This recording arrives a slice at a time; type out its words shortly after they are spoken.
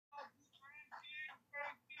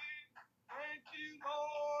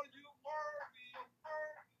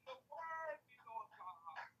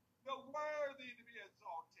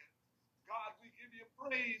give you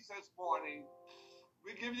praise this morning.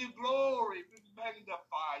 We give you glory. We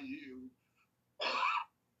magnify you.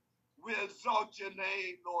 We exalt your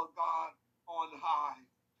name, Lord God, on high.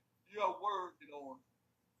 You are worthy, Lord.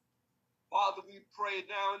 Father, we pray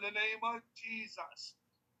now in the name of Jesus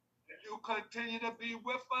that you continue to be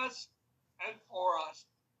with us and for us.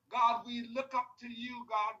 God, we look up to you,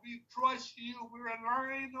 God. We trust you. We're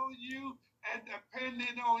relying on you and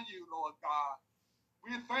depending on you, Lord God.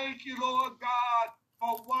 We thank you, Lord God,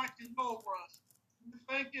 for watching over us. We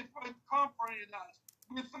thank you for comforting us.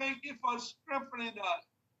 We thank you for strengthening us.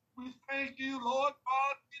 We thank you, Lord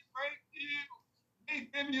God. We thank you. We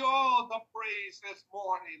give you all the praise this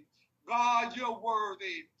morning. God, you're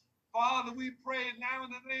worthy. Father, we pray now in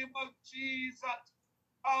the name of Jesus,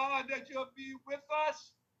 God, that you'll be with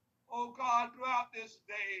us, oh God, throughout this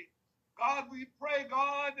day. God, we pray,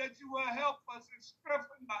 God, that you will help us and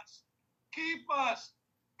strengthen us. Keep us.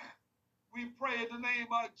 We pray in the name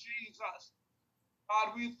of Jesus.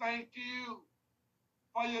 God, we thank you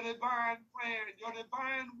for your divine plan, your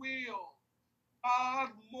divine will. God,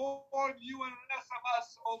 more of you and less of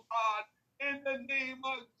us, oh God, in the name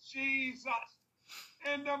of Jesus.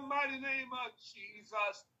 In the mighty name of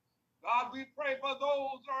Jesus. God, we pray for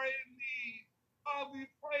those who are in need. God, we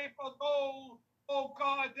pray for those, oh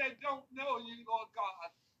God, that don't know you, Lord God.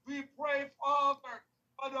 We pray, Father,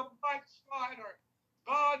 for the backslider.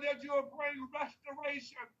 God, that you will bring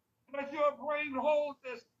restoration, that you will bring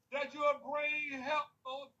wholeness, that you will bring help,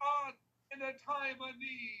 Lord God, in a time of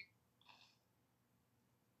need.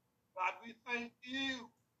 God, we thank you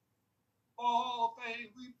for all things.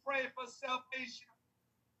 We pray for salvation.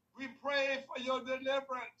 We pray for your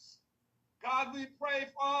deliverance. God, we pray,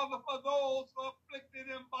 Father, for those who are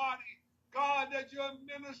afflicted in body. God, that you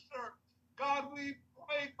minister. God, we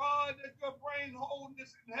pray, God, that you bring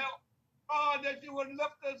wholeness and health. God, that you would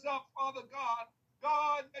lift us up, Father God.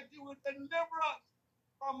 God, that you would deliver us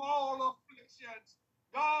from all afflictions.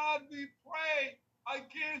 God, we pray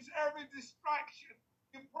against every distraction.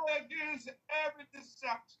 We pray against every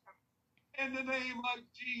deception. In the name of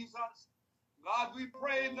Jesus. God, we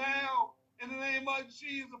pray now in the name of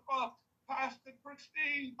Jesus for Pastor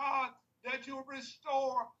Christine, God, that you will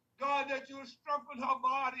restore, God, that you will strengthen her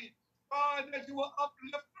body, God, that you will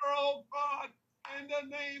uplift her, oh God, in the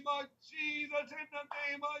name of Jesus, in the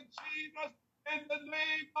name of Jesus, in the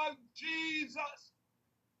name of Jesus.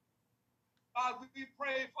 God, we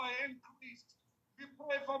pray for increase. We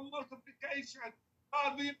pray for multiplication.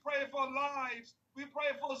 God, we pray for lives. We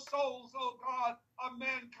pray for souls, oh God, of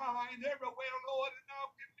mankind everywhere, Lord, in our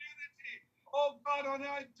community. Oh God, on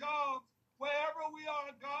our jobs, wherever we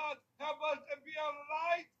are, God, help us to be a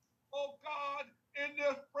light, oh God, in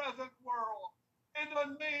this present world. In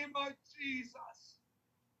the name of Jesus.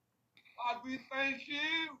 God, we thank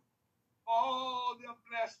you for all the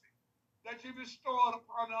blessings that you bestowed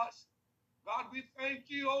upon us. God, we thank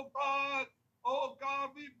you, oh God. Oh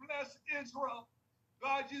God, we bless Israel.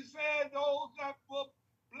 God, you said those that will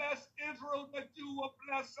bless Israel, that you will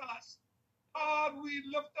bless us. God, we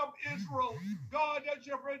lift up Israel. God, that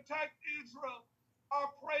you protect Israel. I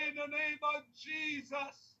pray in the name of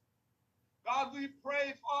Jesus. God, we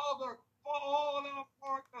pray, Father, for all our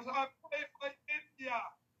partners. I pray for India.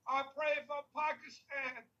 I pray for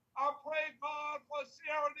Pakistan. I pray, God, for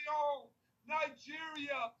Sierra Leone,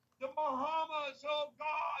 Nigeria, the Bahamas, oh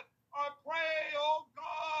God. I pray, oh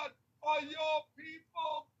God, for your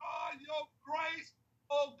people, God, your grace,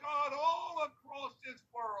 oh God, all across this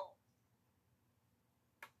world.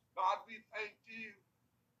 God, we thank you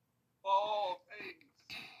for all things.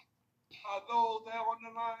 Those that are on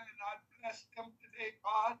the line, I bless them today,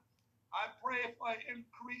 God. I pray for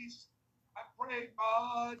increase. I pray,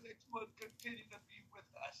 God, that you will continue to be with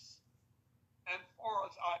us. And for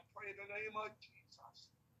us, I pray in the name of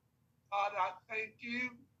Jesus. God, I thank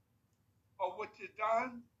you for what you've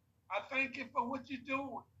done. I thank you for what you're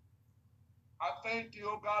doing. I thank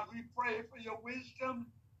you, oh God. We pray for your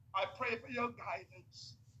wisdom. I pray for your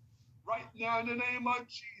guidance. Right now, in the name of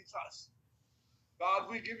Jesus. God,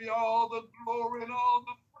 we give you all the glory and all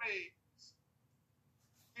the praise.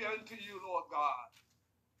 Be unto you, Lord God.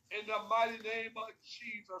 In the mighty name of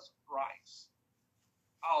Jesus Christ,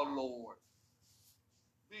 our Lord.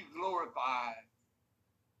 Be glorified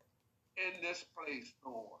in this place,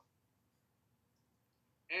 Lord.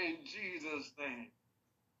 In Jesus' name.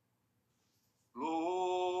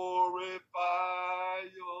 Glorify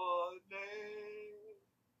your name.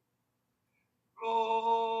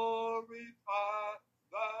 Glorify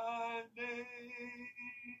thy name.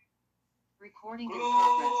 Recording in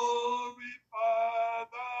progress. Glorify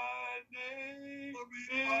thy name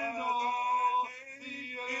in all the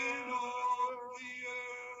earth.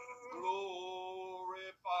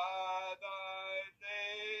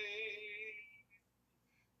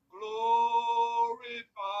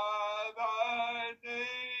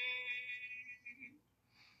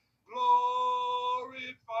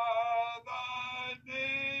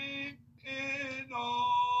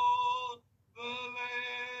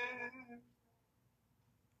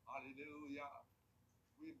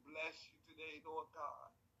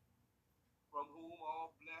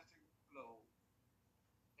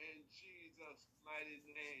 mighty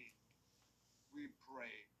name we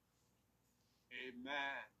pray.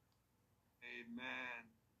 Amen. Amen.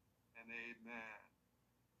 And amen.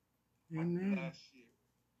 Amen. God bless you.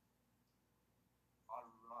 All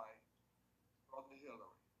right. Brother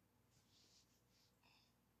Hillary.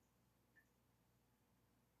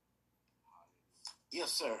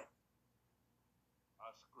 Yes, sir.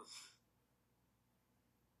 Our scripture.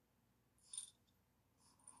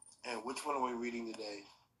 And which one are we reading today?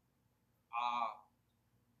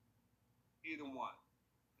 Either one.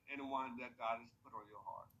 Anyone that God has put on your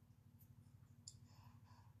heart.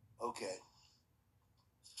 Okay.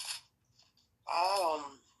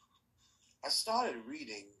 I started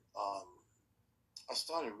reading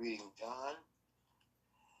John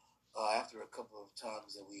after a couple of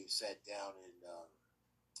times that we've sat down, and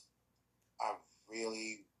I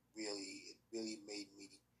really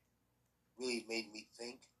made me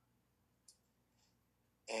think.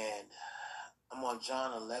 And I'm on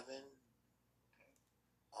John 11,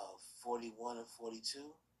 41 and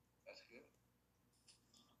 42. That's good.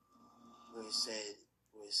 Where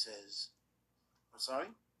it says, I'm sorry?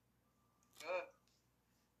 Good.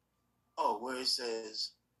 Oh, where it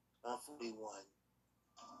says, 41.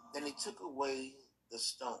 Then he took away the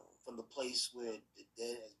stone from the place where the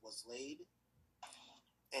dead was laid.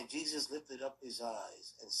 And Jesus lifted up his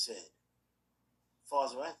eyes and said,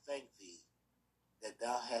 Father, I thank thee that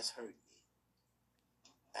thou hast heard me.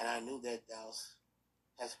 And I knew that thou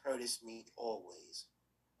hast heardest me always.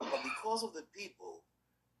 But because of the people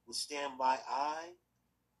who stand by, I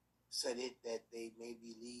said it that they may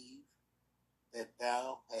believe that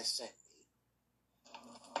thou hast sent me.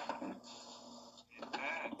 Amen.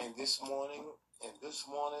 And this morning,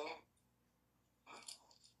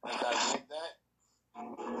 as I read that,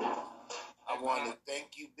 I want to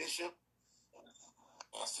thank you, Bishop,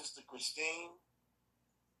 and Sister Christine,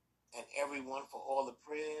 and everyone for all the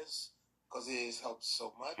prayers, because it has helped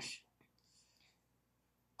so much.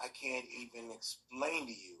 I can't even explain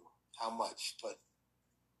to you how much, but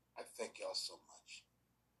I thank y'all so much.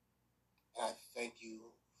 And I thank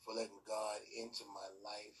you for letting God into my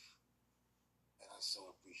life, and I so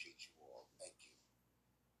appreciate you all. Thank you.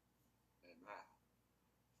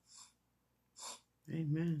 Amen.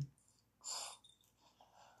 Amen.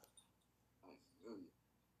 Hallelujah.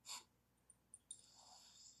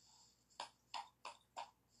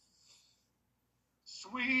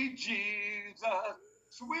 Sweet Jesus,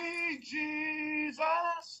 sweet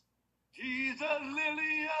Jesus, Jesus,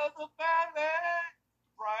 lily of the valley,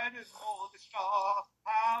 bright as morning star,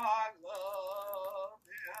 how I love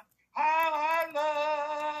him, how I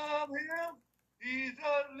love him. He's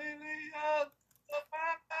a lily of the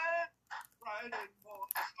valley, bright as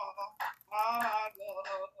morning star, how I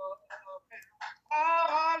love him, how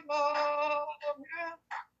I love him.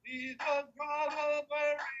 He's the God of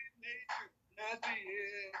every nature. Yes, he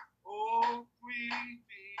is. Oh, sweet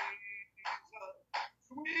Jesus,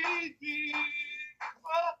 sweet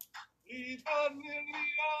Jesus, he's the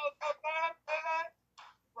lily of the valley,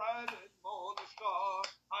 bright and morning star.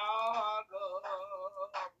 How I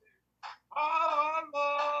love him, how I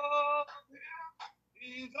love him.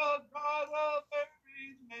 He's the God of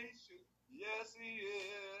every nation. Yes, he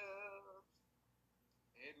is.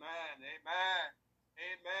 Amen, amen.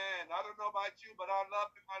 Amen. I don't know about you, but I love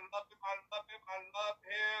him. I love him. I love him. I love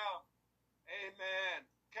him. Amen.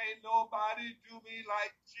 Can't nobody do me like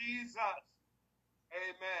Jesus.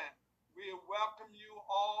 Amen. We welcome you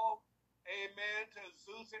all. Amen. To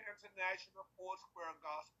Azusa International Foursquare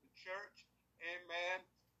Gospel Church. Amen.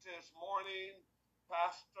 This morning,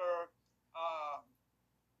 Pastor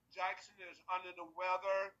Jackson is under the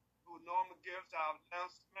weather, who normally gives our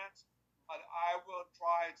announcements, but I will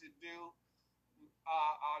try to do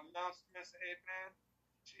our announcements, amen.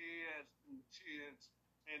 She is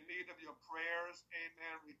in need of your prayers,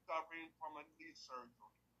 amen, recovering from a knee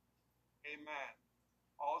surgery, amen.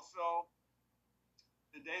 Also,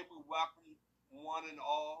 today we welcome one and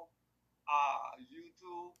all,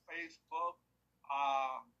 YouTube, Facebook,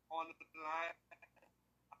 on the line.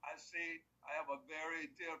 I see I have a very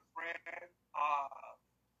dear friend,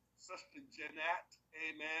 Sister Jeanette,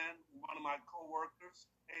 amen, one of my co-workers,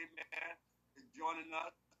 amen, is joining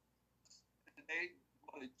us today.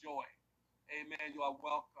 What a joy. Amen. You are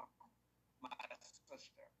welcome, my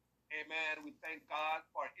sister. Amen. We thank God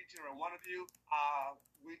for each and every one of you.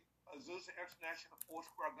 Azusa International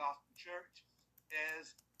Foursquare Gospel Church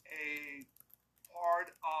is a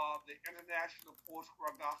part of the International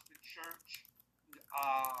Foursquare Gospel Church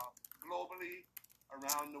globally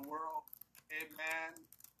around the world. Amen.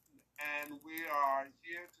 And we are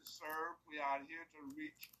here to serve. We are here to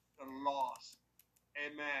reach the lost.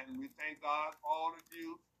 Amen. We thank God for all of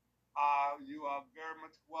you. You are very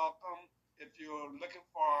much welcome. If you're looking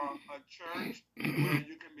for a church where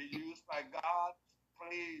you can be used by God,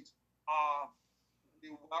 please, we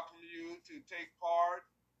welcome you to take part,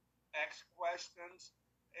 ask questions.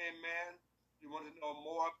 Amen. You want to know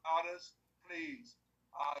more about us? Please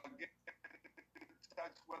get in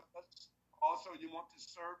touch with us. Also, you want to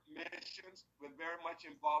serve missions? We're very much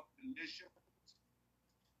involved in missions.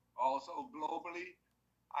 Also, globally,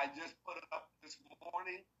 I just put it up this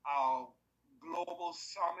morning. Our global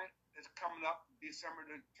summit is coming up December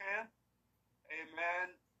the 10th. Amen.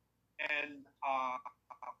 And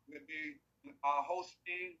we'll be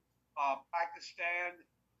hosting Pakistan,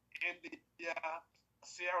 India,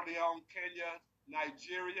 Sierra Leone, Kenya,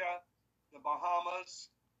 Nigeria, the Bahamas,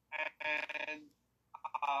 and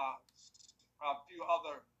a few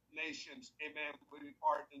other nations. Amen. Will be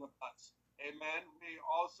partnering with us. Amen. We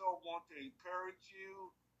also want to encourage you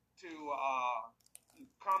to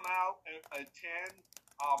come out and attend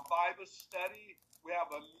our Bible study. We have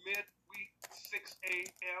a midweek 6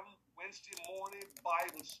 a.m. Wednesday morning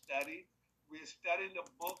Bible study. We're studying the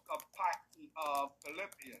book of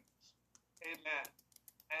Philippians. Amen.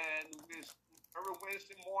 And we're every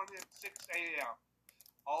Wednesday morning at 6 a.m.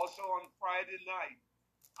 Also on Friday night,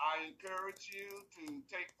 I encourage you to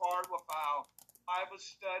take part with our Bible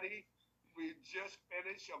study. We just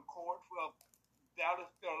finished a course with Dallas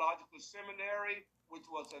Theological Seminary, which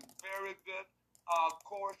was a very good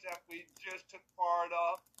course that we just took part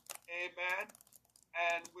of. Amen.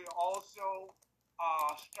 And we're also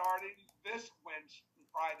starting this Wednesday,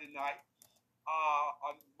 Friday night,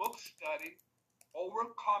 a book study,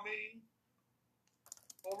 Overcoming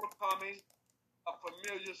a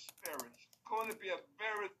Familiar Spirit. It's going to be a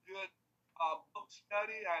very good book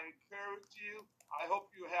study. I encourage you. I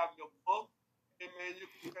hope you have your book. Amen.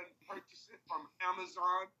 You can purchase it from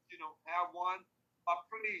Amazon. You don't have one.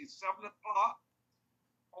 Please, 7 o'clock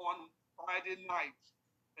on Friday nights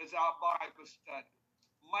is our Bible study.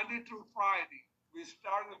 Monday through Friday, we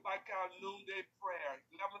started back our noonday prayer,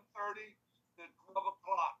 11:30 to 12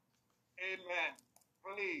 o'clock. Amen.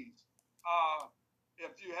 Please,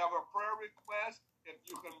 if you have a prayer request, if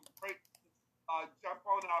you can pray, jump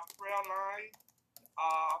on our prayer line,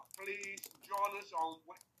 please join us on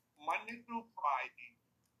Monday through Friday,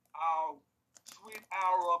 our sweet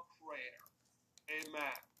hour of prayer.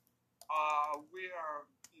 Amen. We are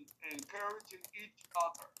encouraging each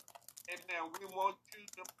other. Amen. We want you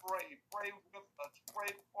to pray. Pray with us.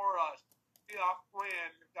 Pray for us. Be our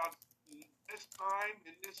friend, because this time,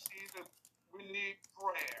 in this season, we need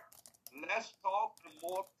prayer. Less talk and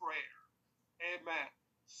more prayer. Amen.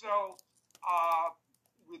 So,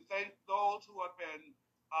 we thank those who have been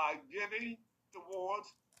giving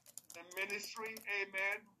towards the ministry.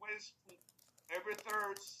 Amen. Every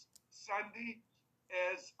third Sunday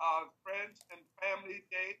is Friends and Family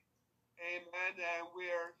Day. Amen. And we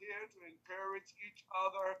are here to encourage each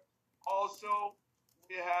other. Also,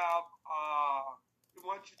 we have, we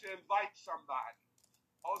want you to invite somebody.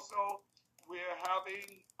 Also, we're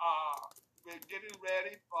getting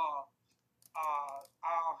ready for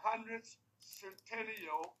our 100th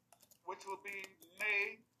centennial, which will be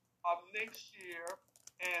May of next year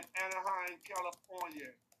in Anaheim,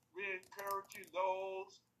 California. We're encouraging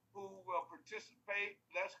those who will participate.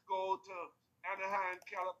 Let's go to Anaheim,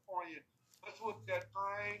 California. Let's look at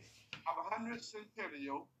time of 100th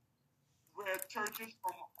centennial, where churches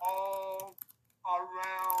from all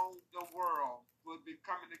around the world will be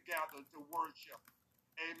coming together to worship.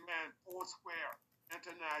 Amen. Foursquare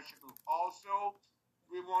International. Also,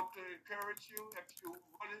 we want to encourage you, if you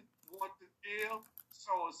really want to give,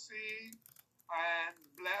 sow a seed, and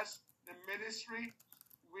bless the ministry,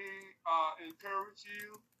 we encourage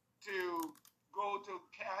you to go to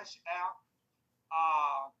Cash App.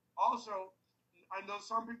 Also, I know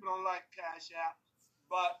some people don't like Cash App,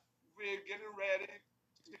 but we're getting ready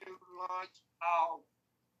to launch our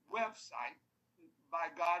website by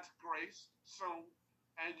God's grace soon,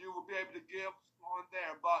 and you will be able to give on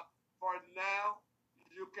there. But for now,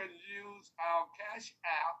 you can use our Cash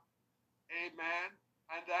App. Amen.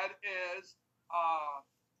 And that is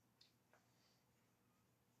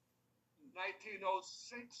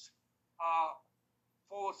 1906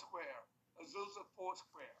 Foursquare, Azusa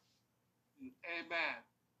Foursquare. Amen.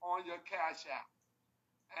 On your Cash App.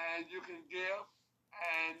 And you can give,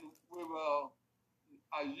 and we will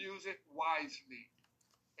use it wisely.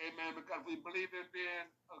 Amen. Because we believe in being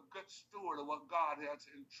a good steward of what God has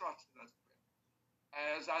entrusted us with.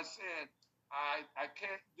 As I said, I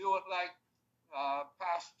can't do it like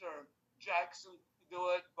Pastor Jackson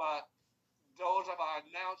do it, but those are our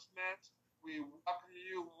announcements. We welcome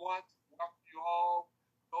you once, welcome you all.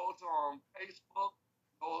 Those who are on Facebook,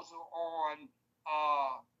 those who are on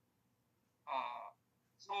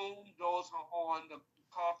Zoom, those who are on the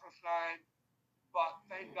conference line. But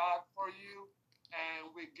thank God for you, and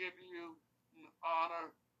we give you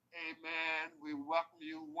honor. Amen. We welcome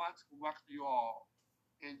you once, we welcome you all.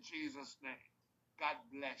 In Jesus' name. God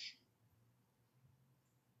bless you.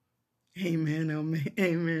 Amen.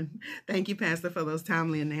 Amen. Thank you, Pastor, for those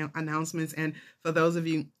timely announcements. And for those of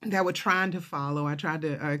you that were trying to follow, I tried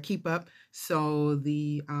to keep up. So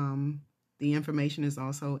the information is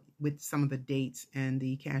also with some of the dates, and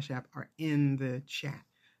the Cash App are in the chat.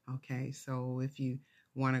 Okay. So if you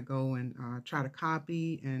want to go and try to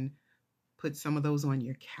copy and put some of those on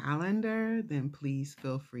your calendar, then please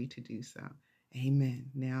feel free to do so.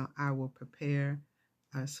 Amen. Now I will prepare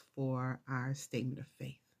us for our statement of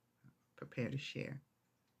faith. Prepare to share.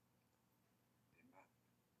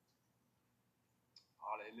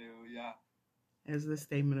 Hallelujah. As the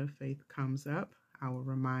statement of faith comes up, I will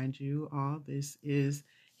remind you all this is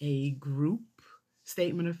a group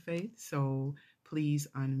statement of faith. So please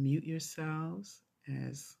unmute yourselves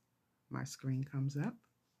as my screen comes up.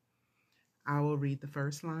 I will read the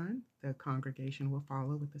first line. The congregation will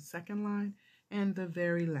follow with the second line. And the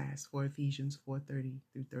very last, for Ephesians 4:30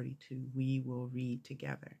 through 32, we will read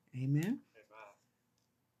together. Amen? Amen.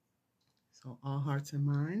 So all hearts and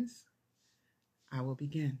minds, I will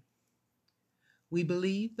begin. We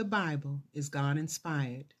believe the Bible is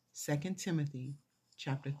God-inspired. 2 Timothy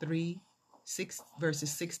chapter 3, verses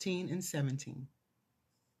 16 and 17.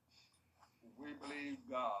 We believe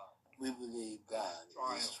God. We believe God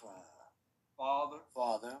is triumph.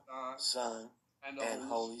 Father, Son, and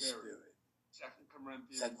Holy Spirit. 2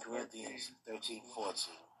 Corinthians 13:14.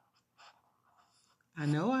 I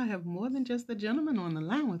know I have more than just the gentleman on the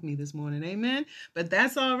line with me this morning. Amen. But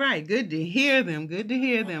that's all right. Good to hear them. Good to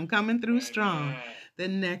hear them coming through strong. The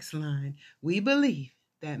next line. We believe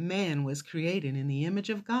that man was created in the image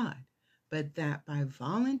of God, but that by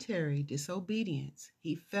voluntary disobedience,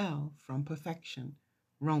 he fell from perfection.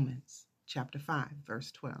 Romans chapter 5,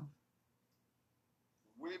 verse 12.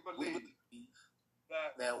 We believe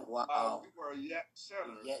that while we were yet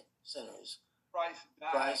sinners,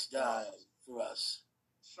 Christ died for us,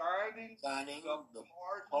 signing the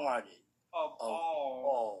pardon of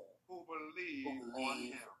all who believe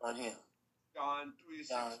on him. John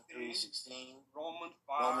 3:16, Romans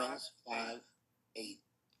 5:8.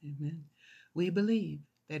 Amen. We believe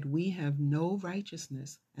that we have no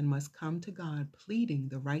righteousness and must come to God pleading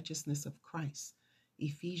the righteousness of Christ.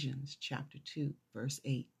 Ephesians chapter 2, verse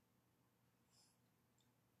 8.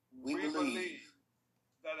 We believe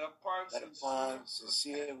that upon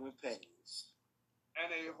sincere repentance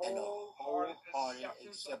and a wholehearted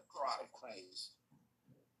acceptance of Christ,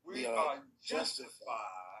 we are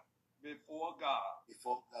justified before God.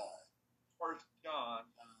 1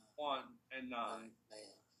 John 1:9.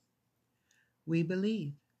 We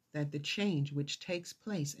believe that the change which takes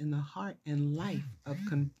place in the heart and life of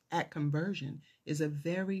at conversion is a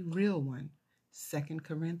very real one. 2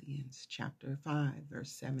 Corinthians chapter 5,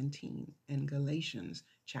 verse 17, and Galatians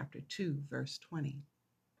chapter 2, verse 20.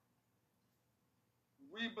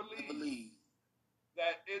 We believe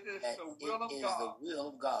that it is the will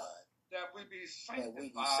of God that we be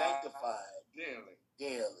sanctified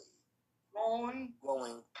daily, growing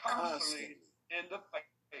constantly in the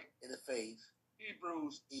faith.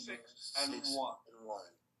 Hebrews 6:1.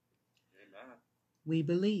 Amen. We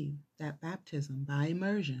believe that baptism by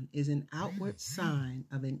immersion is an outward sign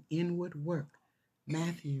of an inward work.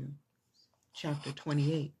 Matthew chapter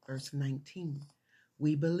 28, verse 19.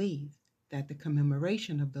 We believe that the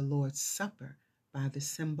commemoration of the Lord's Supper by the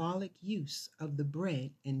symbolic use of the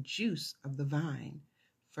bread and juice of the vine.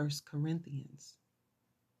 1 Corinthians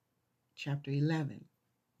chapter 11,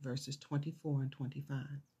 verses 24 and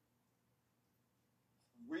 25.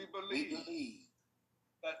 We believe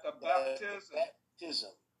that the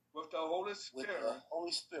baptism with the Holy Spirit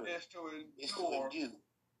is to endure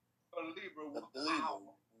believer with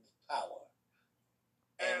power.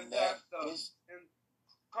 And that the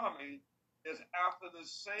coming is after the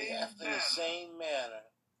same manner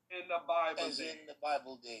in the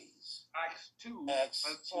Bible days. Acts 2 and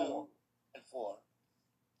 4.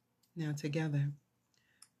 Now together,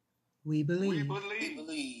 we believe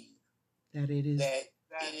that it is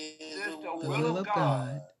the will of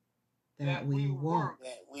God that we walk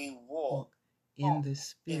in the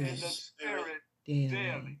Spirit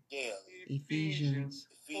daily. Ephesians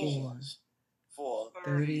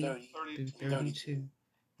 4:30 through 32.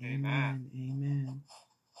 Amen.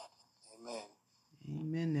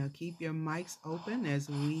 Amen. Now keep your mics open as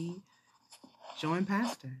we join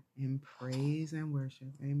Pastor in praise and worship.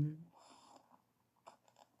 Amen.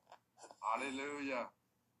 Hallelujah.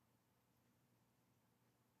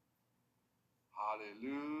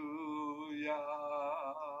 Hallelujah.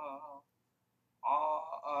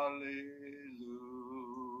 Hallelujah.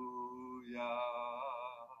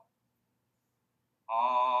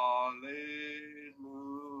 Hallelujah.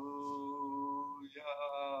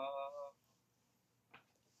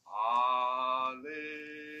 Hallelujah.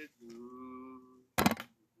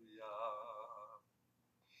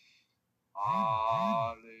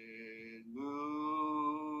 Hallelujah.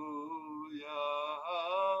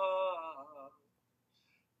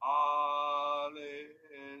 Hallelujah.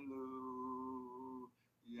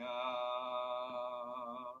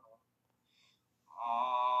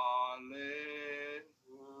 Hallelujah.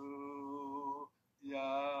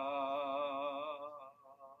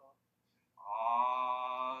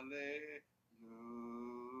 Hallelujah.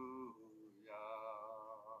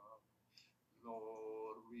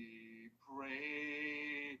 Lord, we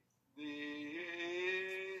pray thee.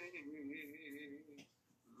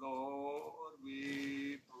 Lord,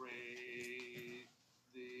 we pray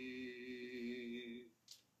thee.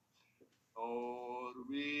 Lord,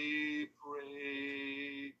 we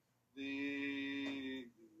pray thee.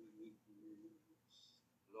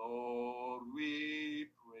 Lord, we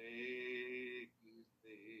pray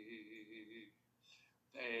thee.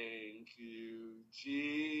 Thank you,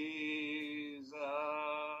 Jesus.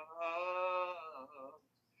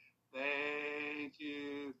 Thank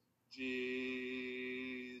you,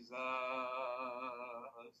 Jesus.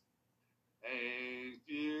 Thank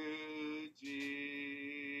you,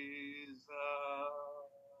 Jesus.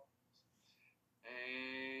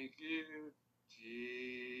 Thank you,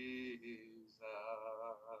 Jesus.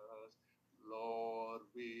 Lord,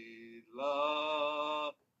 we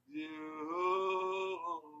love you.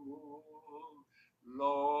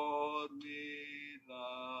 Lord, we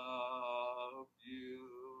love you.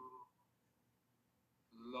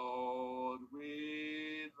 Lord,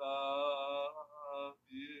 we love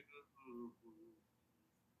you.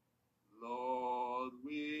 Lord,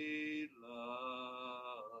 we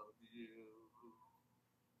love you.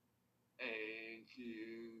 Thank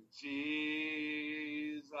you,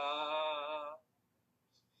 Jesus.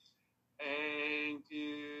 Thank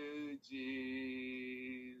you,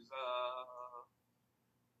 Jesus.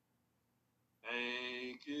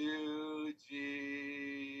 Thank you, Jesus.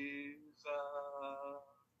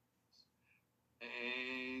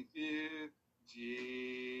 Thank you, Jesus.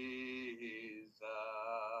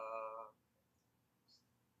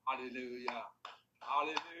 Hallelujah.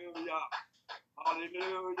 Hallelujah.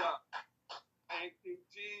 Hallelujah. Thank you,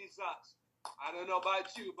 Jesus. I don't know about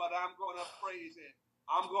you, but I'm going to praise him.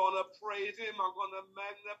 I'm going to praise him. I'm going to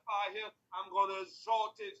magnify him. I'm going to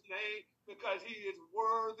exalt his name because he is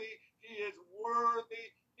worthy. He is worthy.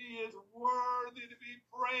 He is worthy to be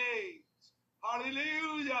praised.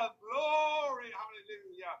 Hallelujah. Glory.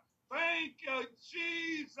 Hallelujah. Thank you,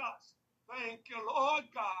 Jesus. Thank you, Lord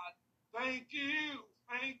God. Thank you.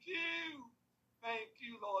 Thank you. Thank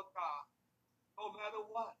you, Lord God. No matter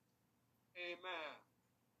what. Amen.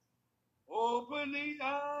 Open the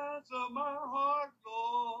eyes of my heart,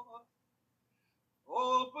 Lord.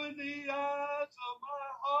 Open the eyes of my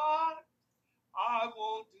heart. I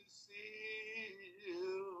want to see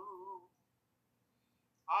you.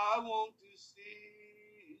 I want to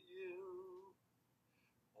see you.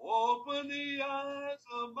 Open the eyes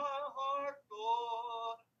of my heart,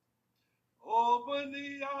 Lord. Open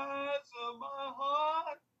the eyes of my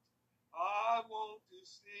heart. I want to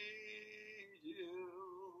see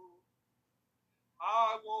you.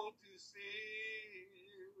 I want to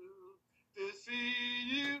see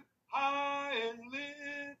you high and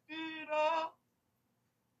lifted up,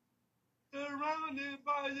 surrounded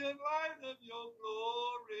by the light of your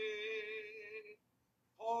glory.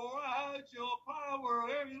 Pour out your power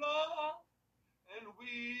and love, and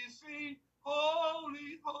we sing,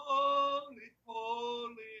 holy, holy,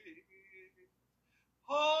 holy,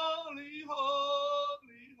 holy,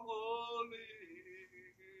 holy, holy.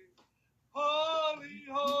 Holy,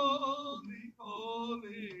 holy,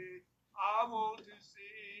 holy, I want to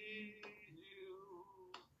see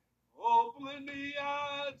you. Open the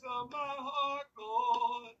eyes of my heart,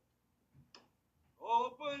 Lord.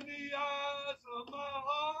 Open the eyes of my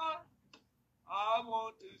heart. I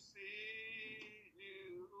want to see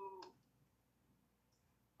you.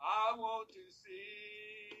 I want to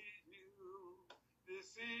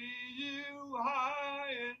see you high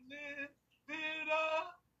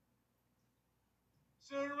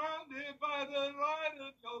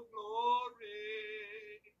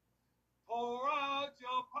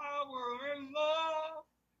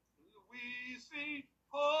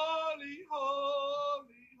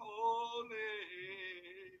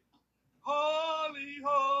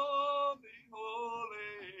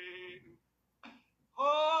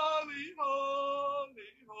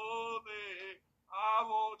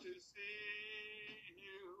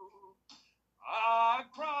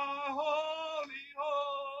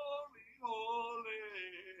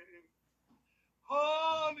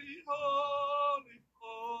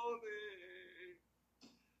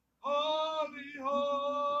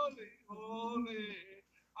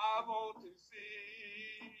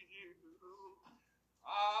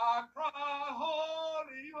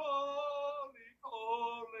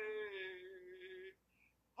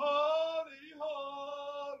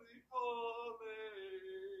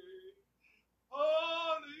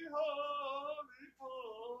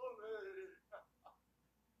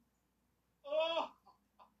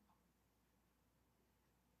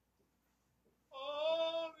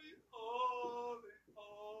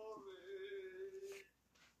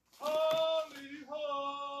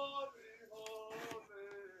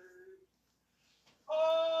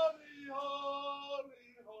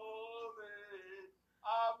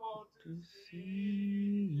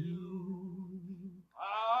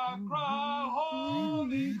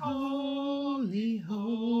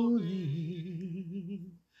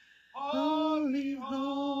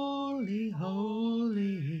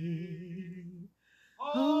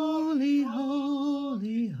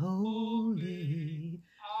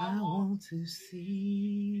want to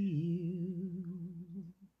see you.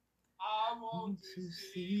 I Want want to to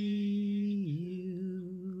see see.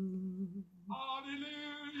 you.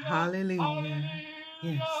 Hallelujah. Hallelujah. Hallelujah.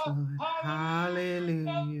 Yes, Lord.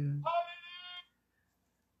 Hallelujah.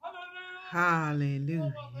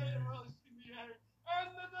 Hallelujah.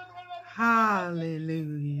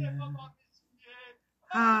 Hallelujah.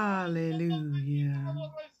 Hallelujah. Hallelujah.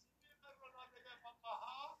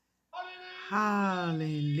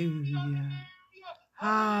 Hallelujah.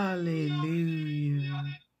 Hallelujah.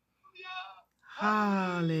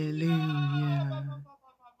 Hallelujah.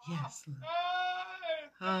 Yes, Lord.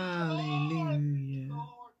 Hallelujah.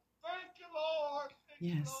 Thank you, Lord.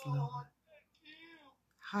 Yes, Lord. Thank you.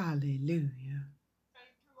 Hallelujah.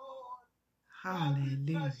 Thank you, Lord. God, we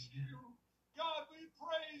Hallelujah. bless you. God, we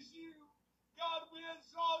praise you. God, we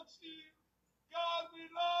exalt you. God, we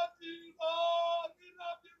love you, Lord. We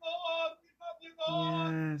love you, Lord. We love you,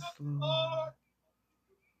 Lord. Yes, Lord.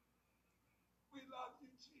 We love you,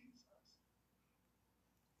 Jesus.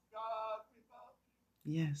 God, we love you.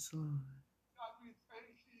 Yes, Lord. God, we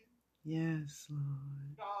thank you. Yes,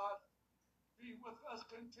 Lord. God, be with us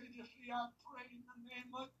continuously. I pray in the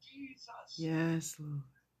name of Jesus. Yes, Lord.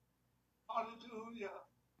 Hallelujah.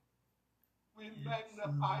 We Yes,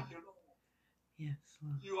 magnify Lord. you, Lord. Yes,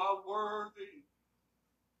 Lord. You are worthy.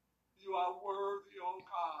 You are worthy, oh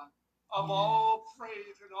God, of Yes. all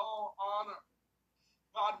praise and all honor.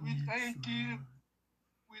 God, we Yes, thank you. Lord.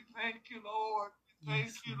 We thank you, Lord. We thank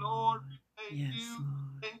Yes, you, Lord. Lord. We thank Yes, you.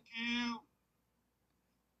 Lord. Thank you.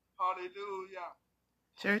 Hallelujah.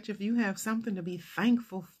 Church, if you have something to be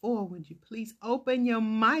thankful for, would you please open your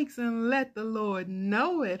mics and let the Lord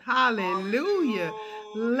know it? Hallelujah.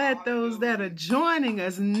 Let those that are joining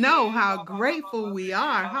us know how grateful we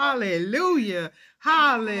are. Hallelujah.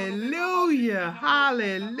 Hallelujah.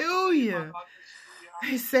 Hallelujah.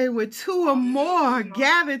 They say where two or more are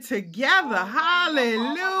gathered together.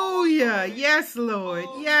 Hallelujah. Yes, Lord.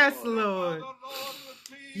 Yes, Lord.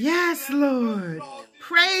 Yes, Lord.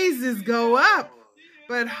 Praises go up,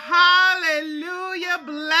 but hallelujah,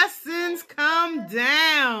 blessings come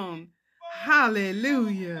down.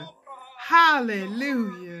 Hallelujah.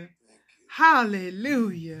 Hallelujah.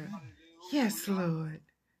 Hallelujah. Yes, Lord.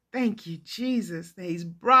 Thank you, Jesus. He's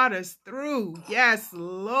brought us through. Yes,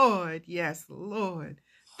 Lord. Yes, Lord.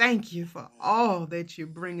 Thank you for all that you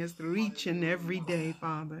bring us through each and every day,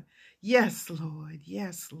 Father. Yes, Lord.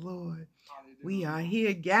 Yes, Lord. We are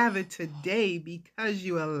here gathered today because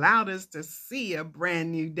you allowed us to see a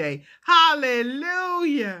brand new day.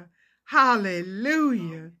 Hallelujah.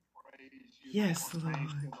 Hallelujah. Yes, Lord.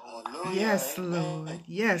 Yes, Lord.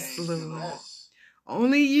 Yes, Lord.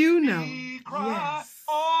 Only you know. Yes.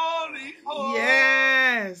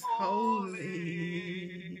 Yes.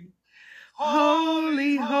 Holy.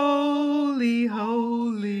 Holy, holy,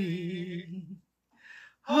 holy.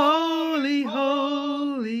 Holy,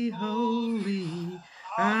 holy, holy.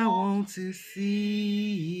 I want to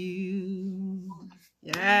see you.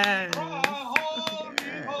 Yes.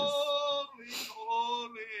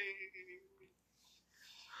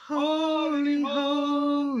 Holy,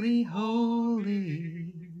 holy,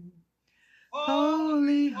 holy.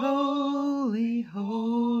 Holy, holy,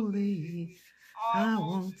 holy. I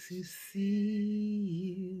want to see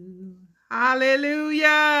you.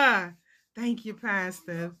 Hallelujah. Thank you,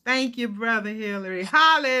 Pastor. Thank you, Brother Hillary.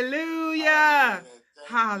 Hallelujah.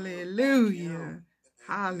 Hallelujah.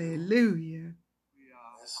 Hallelujah.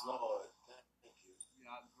 Yes, Lord. Thank you. We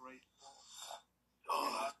are grateful.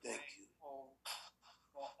 Lord, thank you.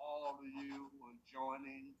 For all of you who are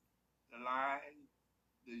joining the line,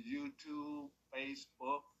 the YouTube,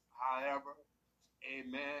 Facebook, however.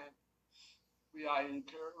 Amen. We are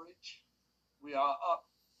encouraged. We are up.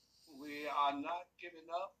 We are not giving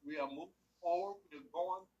up. We are moving forward. We're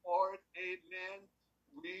going forward. Amen.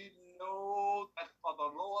 We know that for the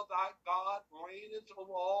Lord thy God reigneth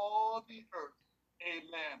over all the earth.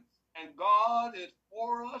 Amen. And God is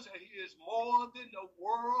for us, and he is more than the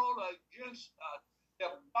world against us.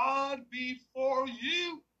 If God be for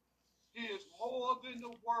you, he is more than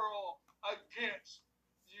the world against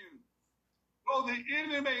you. Though the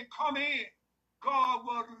enemy may come in, God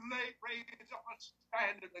will raise up a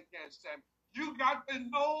standard against them. You got to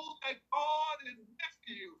know that God is with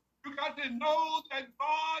you. You got to know that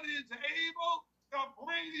God is able to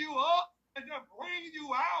bring you up and to bring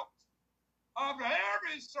you out of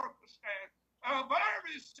every circumstance, of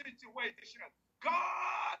every situation.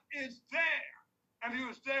 God is there, and he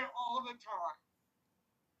was there all the time.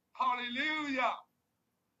 Hallelujah.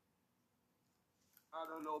 I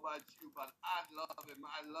don't know about you, but I love him.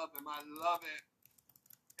 I love him. I love him.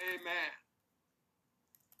 Amen.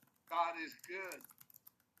 God is good.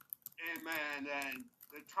 Amen. And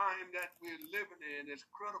the time that we're living in is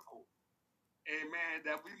critical. Amen.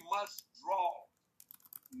 That we must draw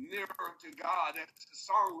nearer to God. As the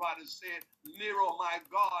songwriter said, nearer my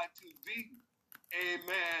God to thee.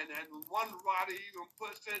 Amen. And one writer even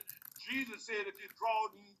puts it, Jesus said, if you draw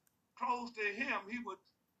close to him, he would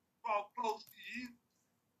draw close to you.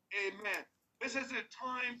 Amen. This is a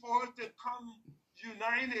time for us to come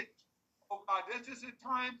united. Oh God, this is a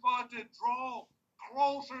time for us to draw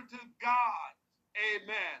closer to God.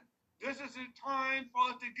 Amen. This is a time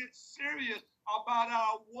for us to get serious about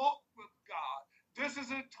our walk with God. This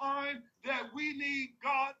is a time that we need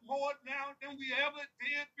God more now than we ever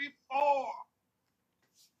did before.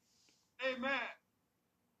 Amen.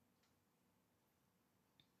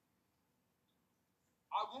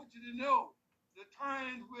 I want you to know the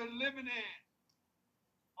times we're living in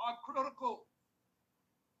are critical.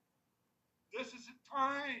 This is a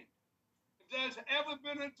time. If there's ever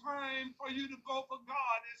been a time for you to go for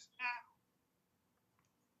God, it's now.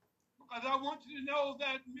 Because I want you to know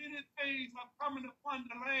that many things are coming upon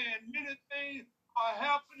the land. Many things are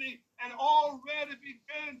happening and already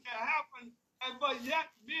beginning to happen. But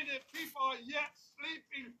yet many people are yet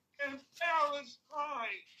sleeping in perilous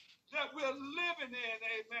times that we're living in.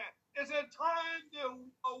 Amen. It's a time to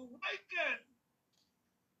awaken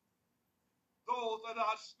those that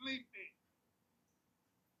are sleeping.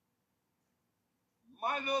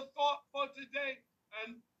 My little thought for today,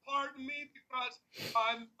 and pardon me because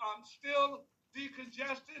I'm still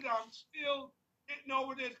decongested. I'm still getting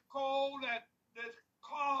over this cold and this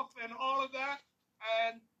cough and all of that.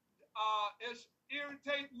 And it's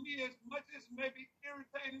irritating me as much as maybe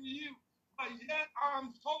irritating you. But yet I'm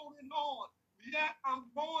holding on. Yet I'm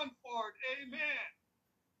going for it. Amen.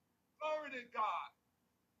 Glory to God.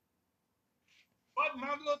 But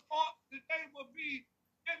my little thought today will be,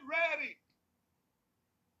 get ready.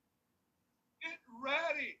 Get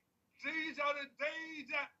ready. These are the days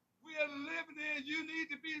that we are living in. You need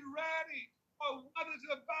to be ready for what is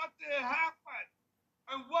about to happen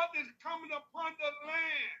and what is coming upon the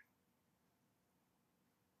land.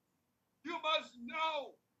 You must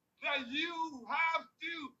know that you have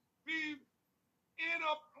to be in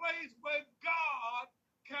a place where God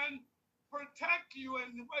can protect you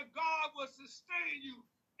and where God will sustain you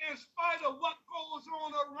in spite of what goes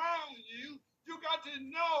on around you. You got to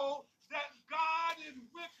know that God is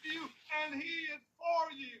with you and he is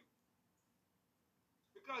for you.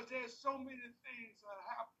 Because there's so many things that are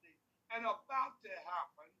happening and about to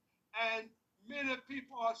happen, and many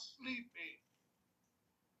people are sleeping.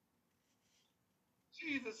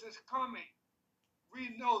 Jesus is coming.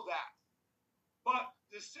 We know that. But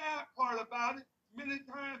the sad part about it, many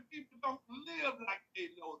times people don't live like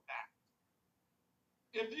they know that.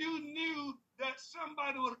 If you knew that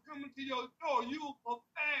somebody was coming to your door, you would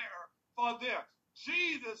prepare for them.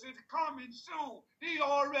 Jesus is coming soon. He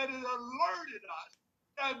already alerted us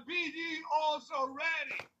that be ye also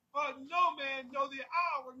ready. For no man know the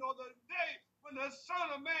hour nor the day when the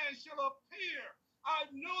Son of Man shall appear. I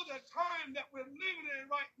know the time that we're living in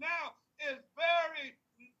right now is very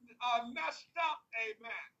messed up.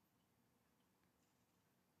 Amen.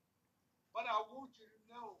 But I want you to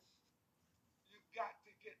know you've got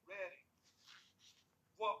to get ready.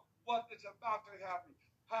 What is about to happen?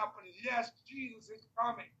 Yes, Jesus is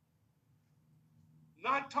coming.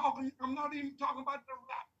 I'm not even talking about the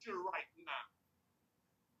rapture right now.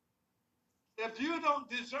 If you don't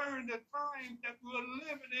discern the time that we're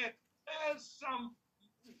living in, there's some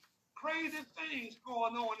crazy things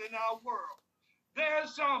going on in our world.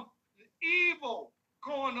 There's some evil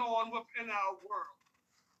going on within our world.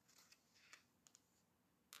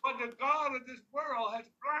 But the God of this world has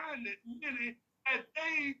blinded many that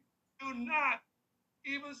they do not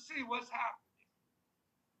even see what's happening.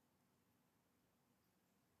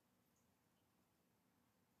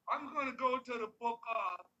 I'm going to go to the book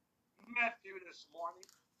of Matthew this morning.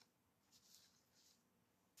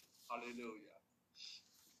 Hallelujah.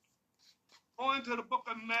 Going to the book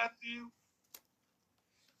of Matthew,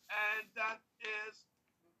 and that is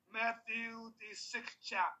Matthew, the 6th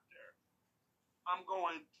chapter. I'm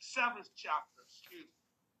going 7th chapter, excuse me.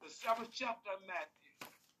 The 7th chapter of Matthew.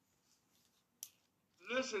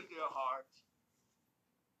 Listen, dear hearts.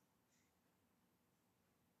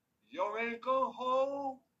 Your ankle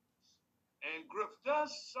holds and grip the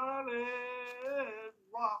solid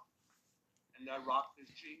rock. And that rock is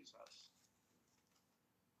Jesus.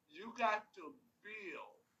 You got to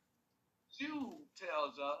build. Jude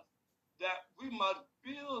tells us that we must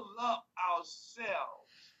build up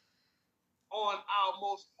ourselves on our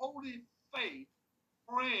most holy faith,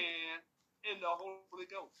 praying in the Holy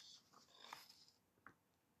Ghost.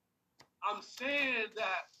 I'm saying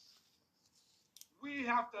that we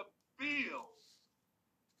have to build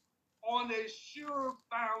on a sure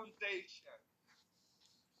foundation.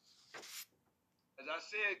 As I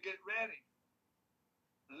said, get ready.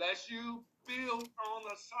 Unless you build on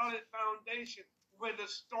a solid foundation, when the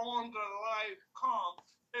storms of life come,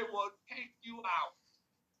 it will take you out.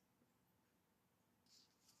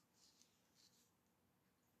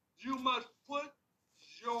 You must put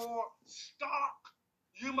your stock,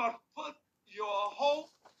 you must put your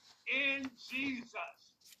hope in Jesus.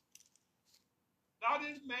 Not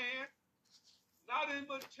in man, not in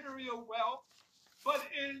material wealth, but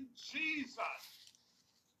in Jesus.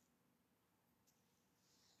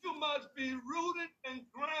 You must be rooted and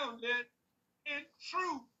grounded in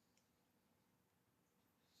truth.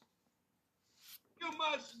 You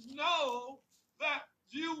must know that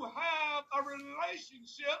you have a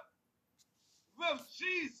relationship with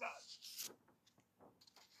Jesus.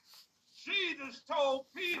 Jesus told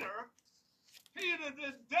Peter,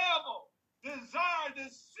 the devil desired to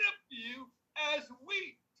sift you as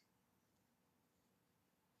wheat.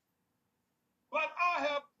 But I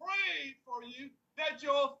have prayed for you that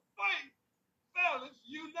your faith faileth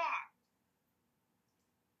you not.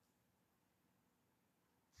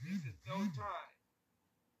 This is no time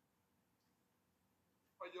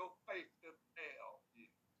for your faith to fail you.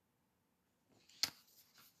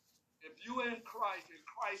 If you in Christ and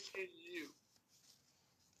Christ in you,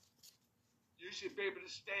 you should be able to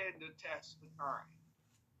stand the test of time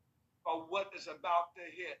for what is about to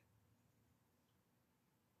hit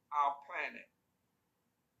our planet.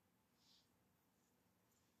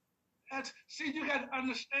 See, you got to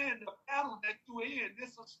understand the battle that you're in.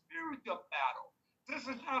 This is a spiritual battle. This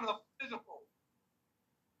is not a physical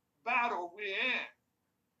battle we're in.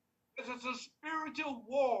 This is a spiritual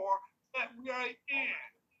war that we are in.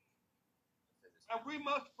 And we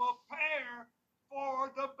must prepare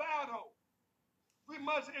for the battle. We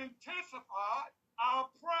must intensify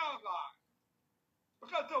our prayer life.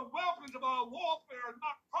 Because the weapons of our warfare are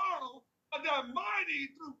not carnal, but they're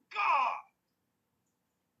mighty through God.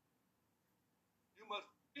 You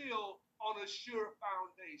must build on a sure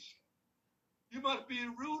foundation. You must be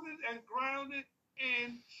rooted and grounded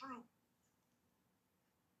in truth.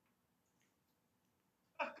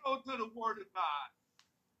 Let's go to the Word of God.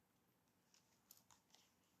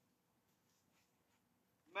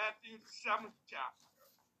 Matthew, the 7th chapter.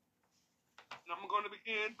 And I'm going to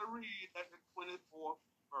begin to read at the 24th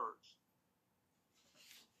verse.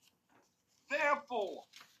 Therefore,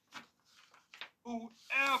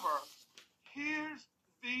 whoever hears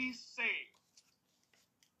these sayings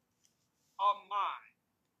of mine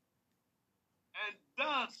and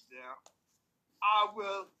does them, I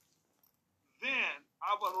will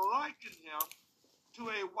liken him to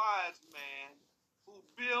a wise man who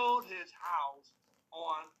built his house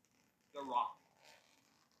on the rock.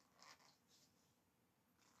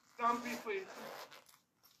 Some people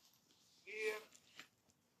hear,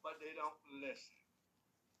 but they don't listen.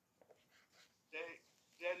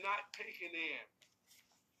 They're not taking in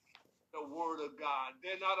the Word of God.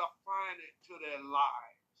 They're not applying it to their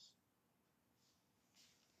lives.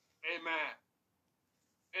 Amen.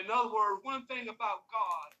 In other words, one thing about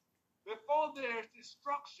God, before there's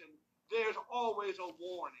destruction, there's always a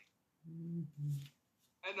warning. Mm-hmm.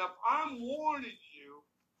 And if I'm warning you,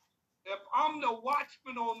 if I'm the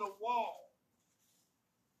watchman on the wall,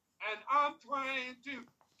 and I'm trying to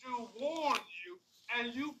warn you,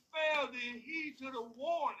 and you fail to heed to the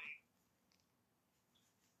warning,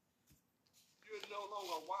 you're no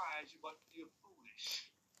longer wise, but you're foolish.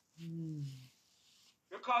 Mm.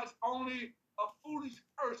 Because only a foolish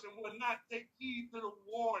person will not take heed to the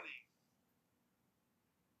warning.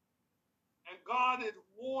 And God is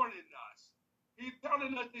warning us. He's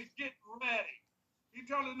telling us to get ready. He's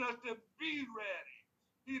telling us to be ready.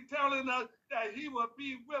 He's telling us that he will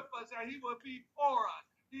be with us and he will be for us.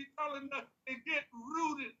 He's telling us to get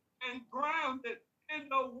rooted and grounded in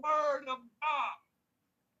the Word of God.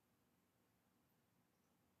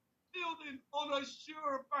 Building on a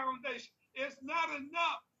sure foundation. It's not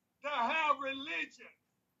enough to have religion.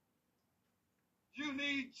 You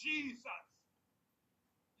need Jesus.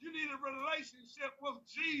 You need a relationship with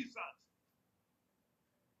Jesus.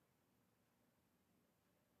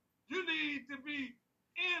 You need to be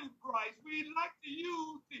in Christ. We like to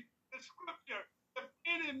use the scripture. If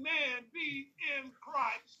any man be in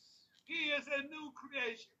Christ, he is a new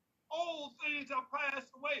creation. Old things are passed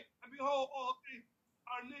away, and behold, all things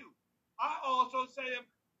are new. I also say,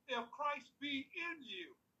 if Christ be in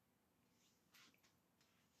you,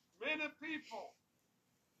 many people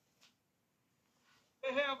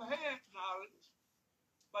have head knowledge,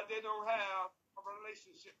 but they don't have a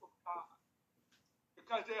relationship with God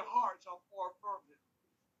because their hearts are far from Him.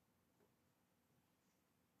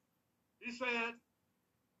 He said,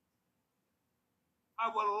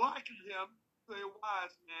 I will liken him to a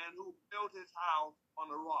wise man who built his house on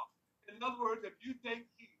a rock. In other words, if you take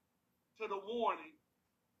heed to the warning,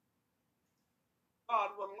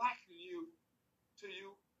 God will liken you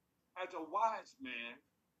as a wise man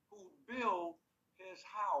who built his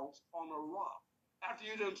house on a rock. After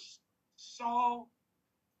you done saw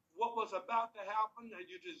what was about to happen and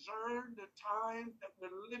you discerned the time that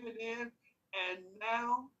we're living in, and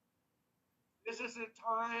now this is the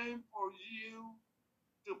time for you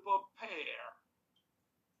to prepare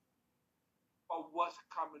for what's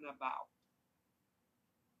coming about.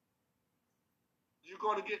 You're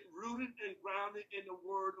going to get rooted and grounded in the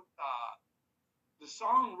Word of God. The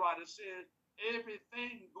songwriter said,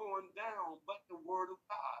 everything going down but the Word of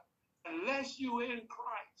God. Unless you're in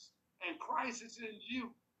Christ and Christ is in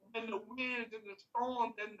you, when the winds and the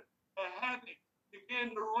storms and the havoc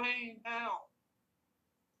begin to rain down,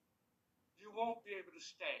 you won't be able to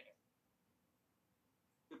stand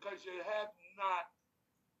because you have not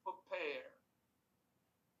prepared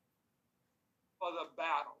for the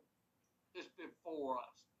battle that's before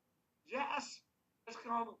us. Yes, there's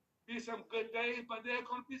going to be some good days, but there are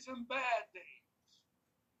going to be some bad days.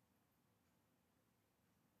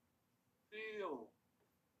 Build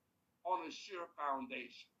on a sure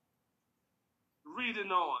foundation.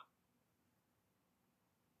 Reading on.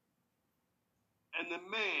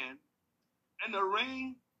 And the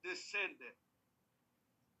rain descended,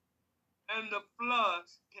 and the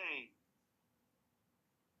floods came,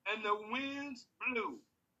 and the winds blew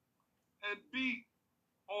and beat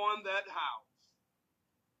on that house.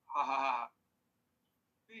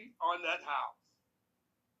 Beat on that house.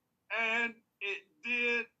 And it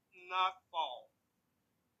did not fall,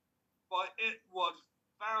 for it was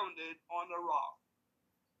founded on the rock.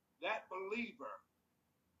 That believer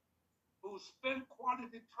who spent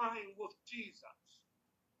quality time with Jesus,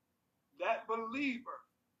 that believer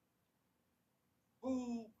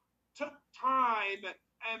who took time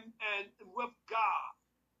and with God,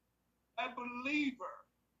 that believer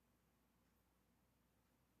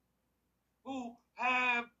who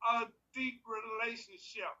have a deep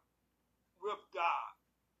relationship with God.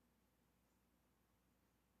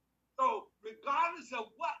 So regardless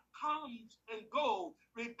of what comes and goes,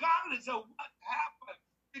 regardless of what happens,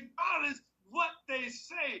 regardless what they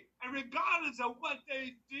say, and regardless of what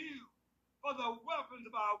they do, for the weapons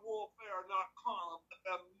of our warfare are not carnal, but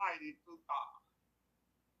they're mighty through God.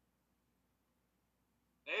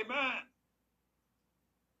 Amen.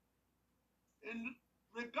 And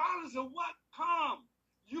regardless of what comes,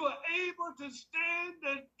 you are able to stand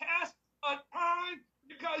the test of time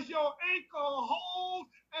because your ankle holds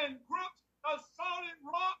and grips a solid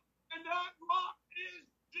rock, and that rock is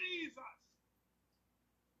Jesus.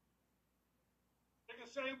 They can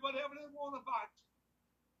say whatever they want about you.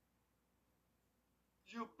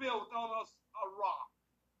 You built on a rock,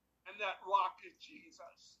 and that rock is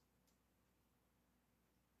Jesus.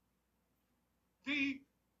 The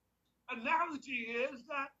analogy is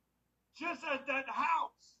that just as that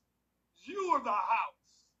house, you are the house.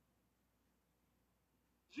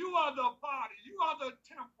 You are the body. You are the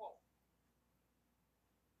temple.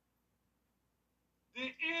 The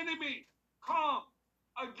enemy come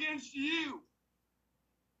against you.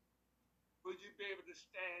 Will you be able to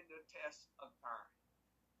stand the test of time?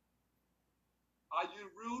 Are you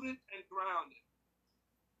rooted and grounded?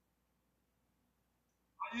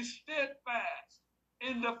 Are you steadfast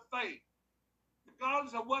in the faith?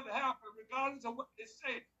 Regardless of what happened, regardless of what they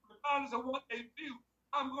say, regardless of what they do,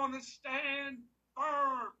 I'm going to stand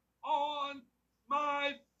firm on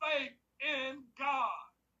my faith in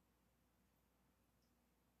God.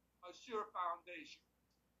 A sure foundation.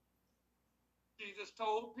 Jesus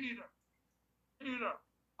told Peter,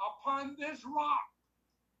 upon this rock,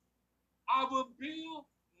 I will build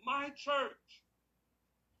my church.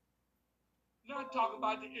 Not talking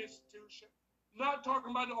about the institution, not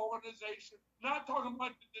talking about the organization, not talking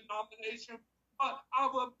about the denomination, but I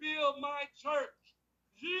will build my church.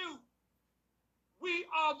 We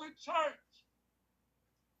are the church,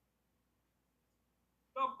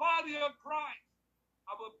 the body of Christ.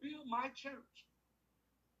 I will build my church,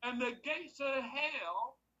 and the gates of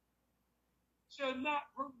hell shall not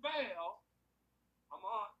prevail,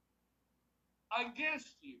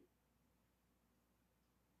 against you.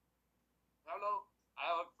 Hello, I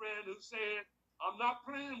have a friend who said, I'm not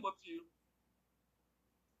playing with you.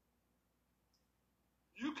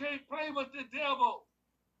 You can't play with the devil.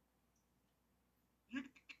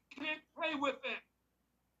 play with it.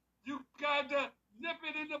 You got to nip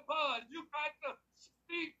it in the bud. You got to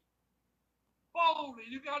speak boldly.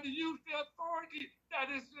 You got to use the authority that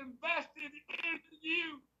is invested in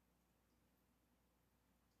you.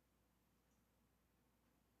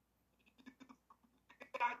 You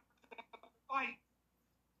got to fight.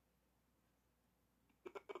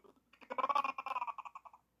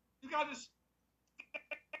 You got to stand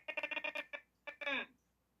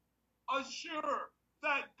assured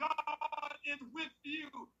that God is with you.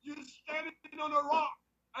 You're standing on a rock,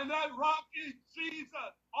 and that rock is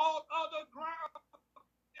Jesus. All other ground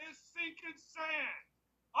is sinking sand.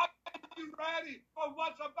 Are you ready for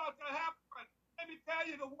what's about to happen? Let me tell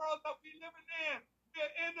you, the world that we're living in,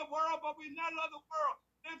 we're in the world, but we're not of the world.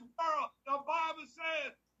 This world, the Bible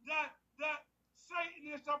says that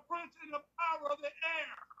Satan is the prince and the power of the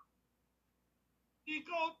air. He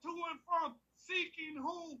goes to and from, seeking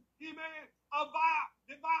whom he may devour.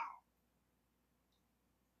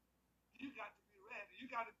 You got to be ready. You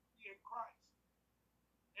got to be in Christ.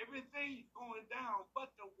 Everything going down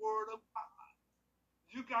but the word of God.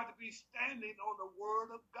 You got to be standing on the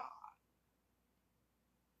word of God.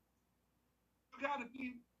 You got to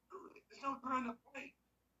be, there's no time to play.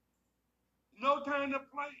 No time to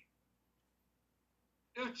play.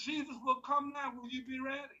 If Jesus will come now, will you be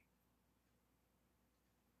ready?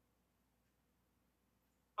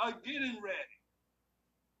 Getting ready.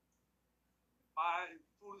 By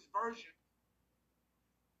foolish version.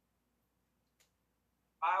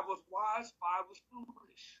 5 was wise, 5 was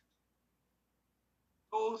foolish.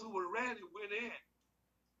 Those who were ready went in.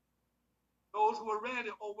 Those who were ready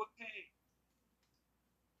overcame.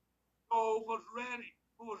 Those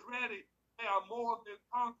who was ready, they are more than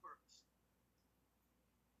conquerors.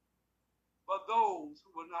 But those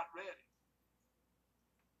who were not ready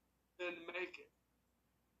didn't make it.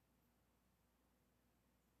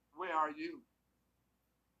 Where are you?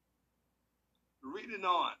 Reading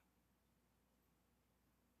on.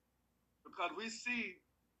 Because we see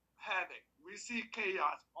havoc. We see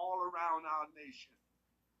chaos all around our nation.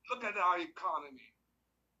 Look at our economy.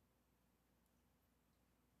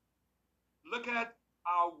 Look at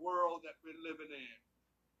our world that we're living in.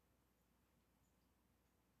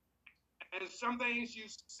 And some things you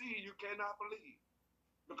see you cannot believe.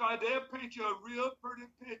 Because they'll paint you a real pretty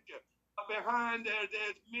picture. But behind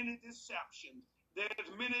there's many deceptions.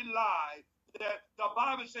 There's many lies. The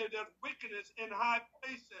Bible says there's wickedness in high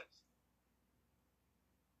places.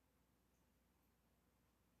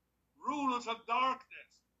 Rulers of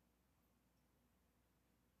darkness.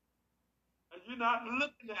 And you're not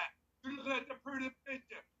looking at. You're looking at the pretty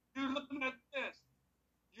picture. You're looking at this.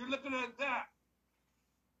 You're looking at that.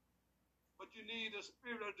 But you need a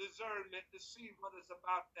spirit of discernment to see what is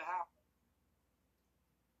about to happen.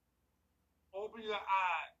 Open your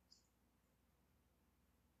eyes.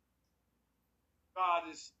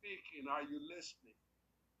 God is speaking. Are you listening?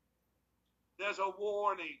 There's a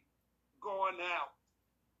warning going out.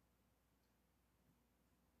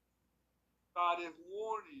 God is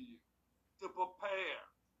warning you to prepare,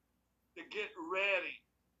 to get ready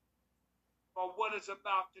for what is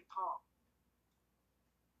about to come.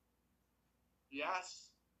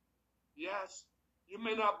 Yes, yes, you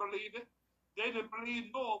may not believe it. They didn't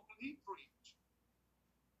believe Noah when he preached.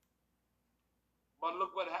 But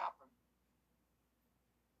look what happened.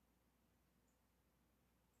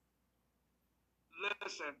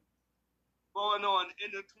 Listen, going on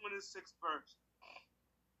in the 26th verse.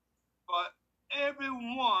 But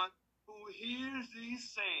everyone who hears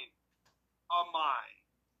these sayings are mine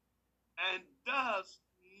and does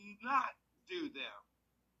not do them.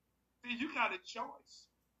 See, you got a choice.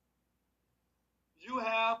 You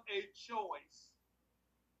have a choice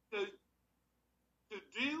to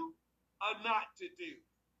do or not to do.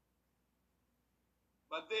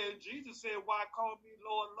 But then Jesus said, why call me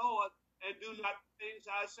Lord, Lord, and do not the things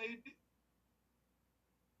I say do?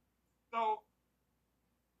 So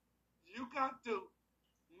you got to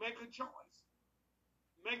make a choice.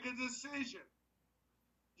 Make a decision.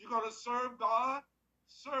 You're going to serve God?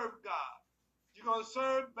 Serve God. You're going to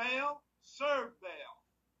serve Baal? Serve Baal.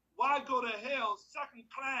 Why go to hell second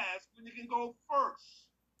class when you can go first?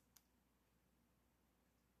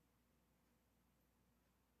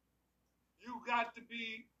 You got to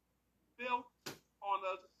be built on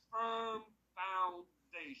a firm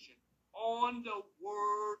foundation, on the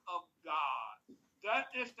word of God.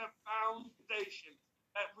 That is the foundation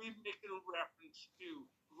that we're making reference to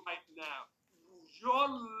right now. Your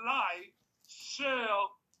life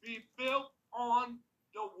shall be built on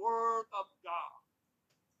the word of God.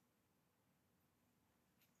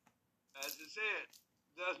 As it said,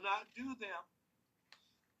 does not do them.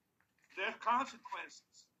 There's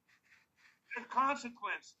consequences. There's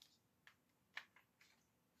consequences.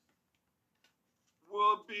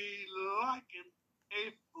 Will be likened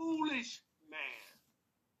a foolish man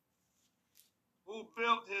who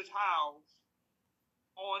built his house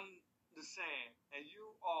on the sand. And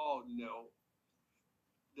you all know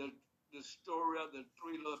the story of the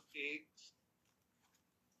three little pigs.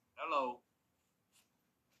 Hello.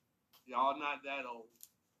 Y'all not that old.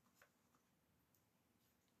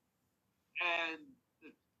 And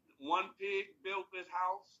one pig built his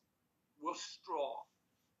house with straw.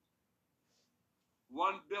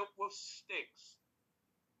 One built with sticks.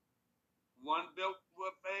 One built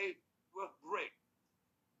with brick.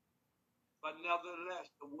 But nevertheless,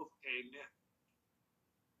 the wolf came in,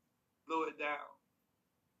 blew it down.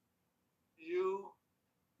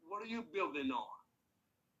 What are you building on?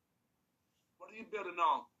 What are you building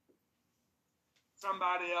on?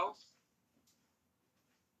 Somebody else?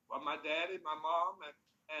 Well, my daddy, my mom,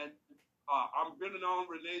 and I'm building on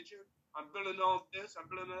religion. I'm building on this. I'm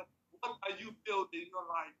building on. What are you building your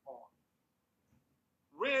life on?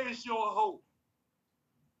 Where is your hope?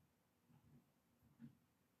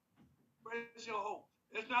 Where is your hope?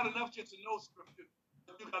 It's not enough just to know scripture,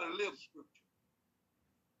 but you got to live scripture.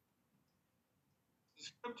 The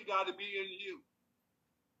scripture got to be in you.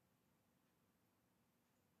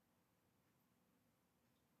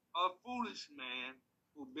 A foolish man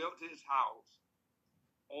who built his house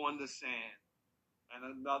on the sand. And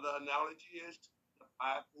another analogy is the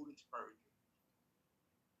 5 foolish virgins.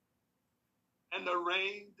 And the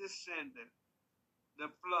rain descended, the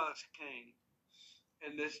floods came.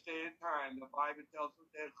 In this day and time, the Bible tells us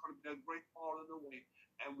there's going to be a great falling away.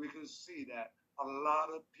 And we can see that a lot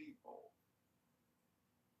of people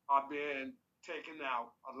are being taken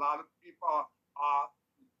out. A lot of people are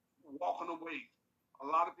walking away. A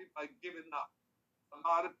lot of people are giving up. A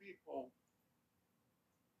lot of people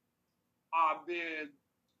are being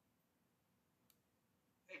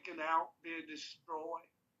taken out, being destroyed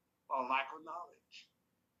for lack of knowledge.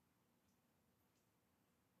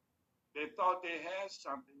 They thought they had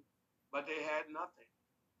something, but they had nothing.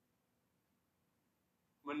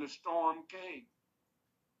 When the storm came,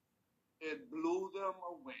 it blew them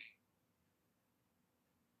away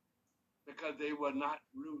because they were not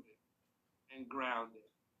rooted and grounded.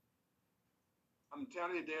 I'm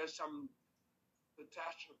telling you, there's some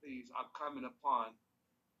catastrophes are coming upon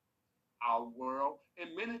our world.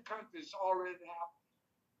 In many countries, already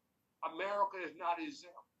happened. America is not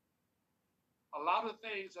exempt. A lot of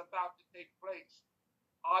things are about to take place.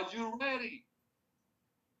 Are you ready?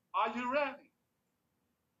 Are you ready?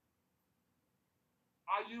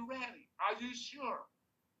 Are you ready? Are you sure?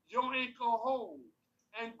 Your anchor hold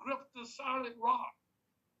and grip the solid rock.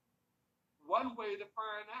 One way to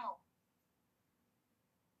find out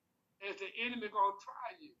is the enemy going to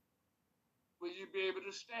try you. Will you be able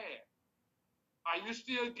to stand? Are you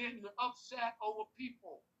still getting upset over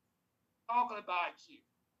people talking about you?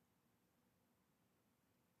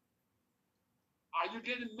 Are you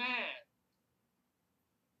getting mad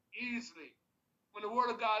easily? When the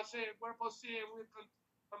word of God said, wherefore sin we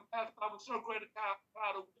confess by so great a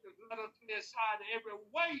cloud of witness, let us lay aside every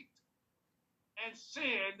weight and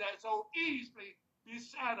sin that so easily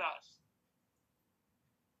beset us.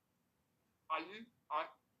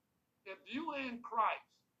 If you in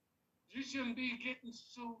Christ, you shouldn't be getting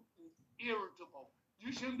so irritable.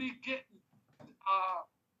 You shouldn't be getting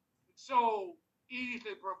so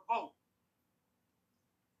easily provoked.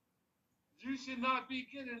 You should not be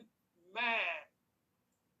getting mad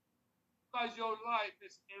because your life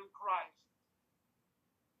is in Christ.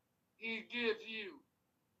 He gives you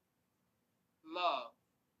love.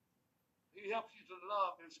 He helps you to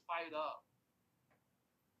love in spite of.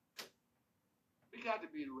 We got to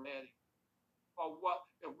be ready for what,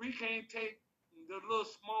 if we can't take the little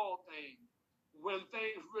small things, when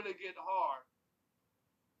things really get hard,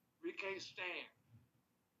 we can't stand.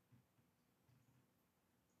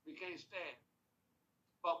 We can't stand.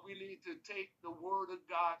 But we need to take the word of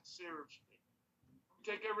God seriously.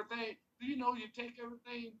 Take everything. Do you know you take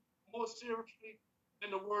everything more seriously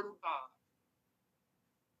than the word of God?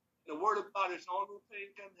 The word of God is the only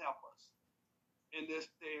thing that can help us in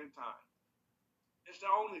this day and time. It's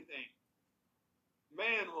the only thing.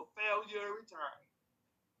 Man will fail you every time.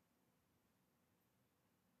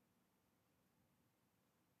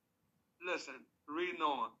 Listen, reading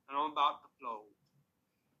on, and I'm about to close.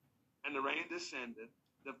 And the rain descended,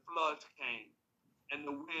 the floods came, and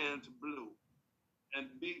the winds blew and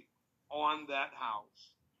beat on that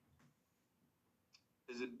house.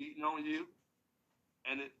 Is it beating on you?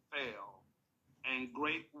 And it fell, and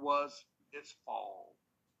great was its fall.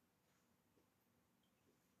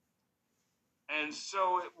 And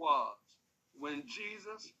so it was. When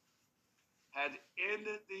Jesus had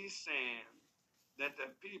ended these sayings, that the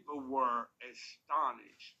people were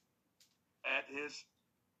astonished at his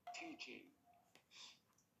teaching.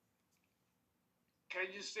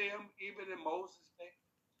 Can you see him even in Moses' day?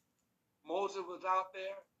 Moses was out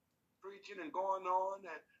there preaching and going on,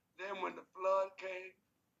 and then when the flood came,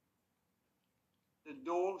 the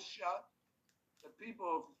door shut, the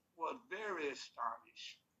people were very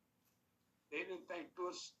astonished. They didn't think it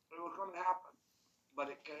was going to happen, but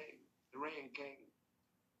it came. The rain came.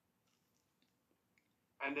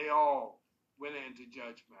 And they all went into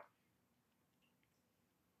judgment.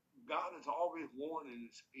 God is always warning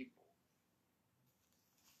his people.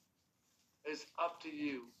 It's up to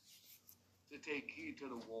you to take heed to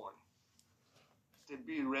the warning, to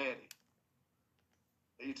be ready.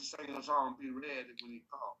 They used to sing a song, be ready when he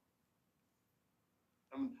comes.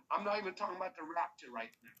 I'm not even talking about the rapture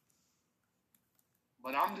right now.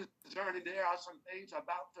 But I'm just discerning there are some things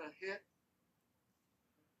about to hit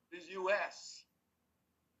the U.S.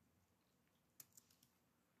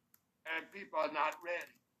 and people are not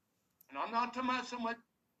ready. And I'm not talking about so much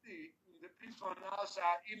the people on the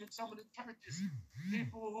outside, even some of the churches,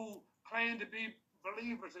 people who claim to be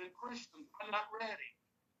believers and Christians are not ready.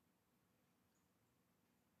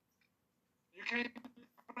 You can't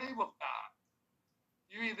play with God.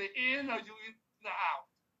 You're either in or you're either out.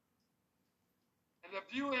 And if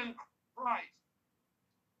you're in Christ,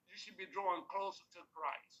 you should be drawing closer to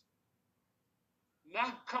Christ.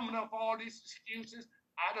 Not coming up with all these excuses.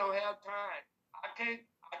 I don't have time. I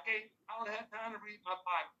don't have time to read my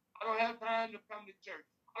Bible. I don't have time to come to church.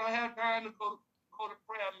 I don't have time to go to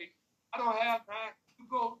prayer meeting. I don't have time to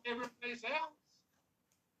go every place else.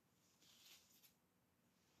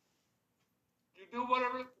 You do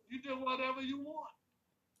whatever you want.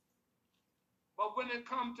 But when it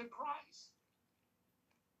comes to Christ,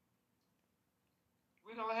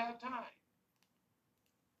 we don't have time.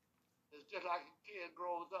 It's just like a kid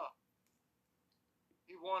grows up.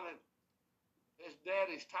 He wanted his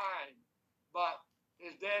daddy's time, but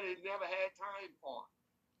his daddy never had time for him.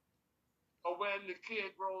 But when the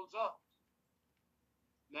kid grows up,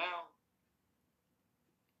 now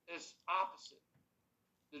it's opposite.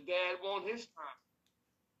 The dad wants his time.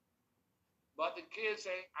 But the kid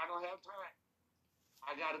say, I don't have time.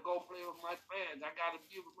 I got to go play with my friends. I got to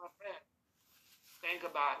be with my friends. Think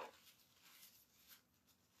about it.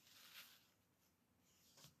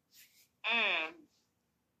 And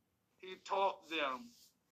he taught them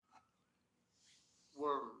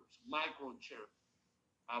words, microchurch,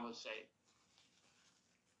 I would say.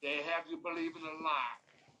 They have you believe in a lie.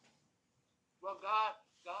 Well, God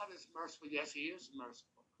is merciful. Yes, he is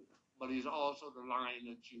merciful. But he's also the Lion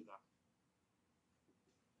of Judah.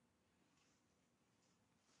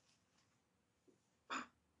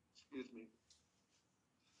 Excuse me.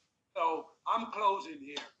 So I'm closing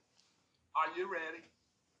here. Are you ready?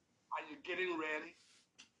 Are you getting ready?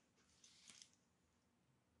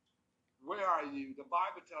 Where are you? The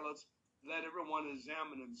Bible tells us, let everyone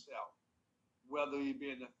examine himself, whether he be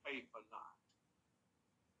in the faith or not.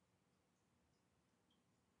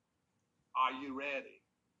 Are you ready?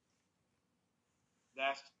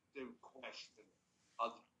 That's the question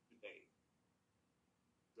of today.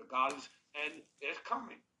 The God is, and it's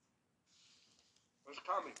coming. It's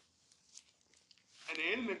coming. And the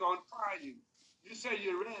enemy going to try you. You say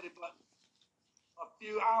you're ready, but a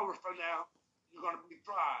few hours from now, you're going to be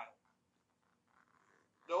tried.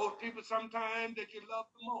 Those people sometimes that you love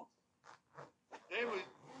the most,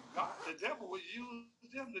 the devil will use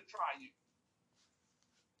them to try you.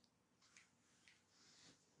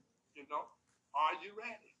 You know, are you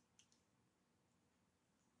ready?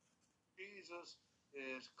 Jesus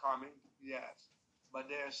is coming, yes, but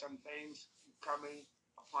there are some things coming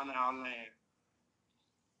upon our land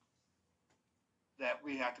that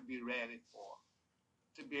we have to be ready for,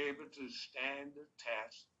 to be able to stand the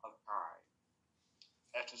test of time.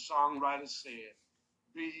 As the songwriter said,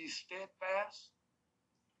 be ye steadfast,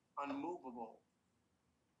 unmovable,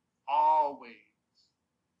 always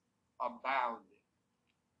abounding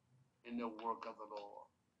in the work of the Lord.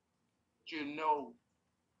 You know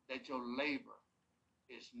that your labor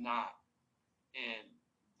is not in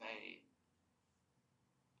vain.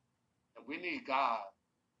 And we need God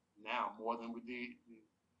now more than we did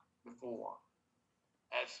before.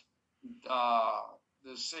 As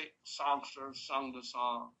the songster sung the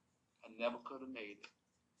song, I never could have made it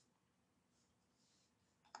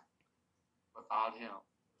without him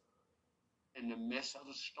in the midst of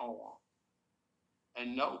the storm.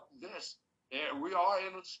 And note this, we are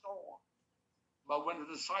in a storm. But when the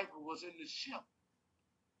disciple was in the ship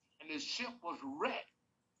and the ship was wrecked.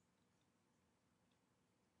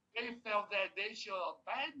 They felt that they should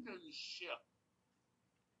abandon the ship.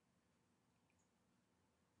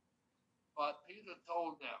 But Peter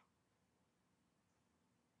told them,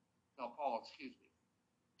 no, Paul, excuse me,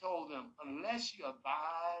 told them, unless you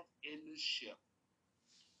abide in the ship,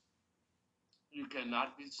 you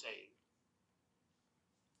cannot be saved.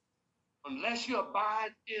 Unless you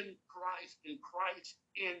abide in Christ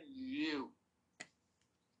in you.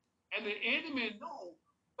 And the enemy knows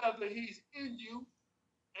whether he's in you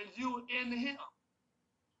and you in him.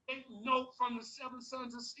 Take note from the 7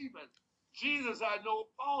 sons of Sceva. Jesus I know,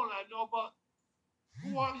 Paul I know, but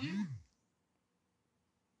who are you?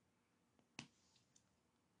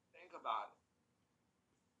 Think about it.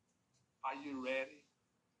 Are you ready?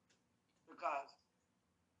 Because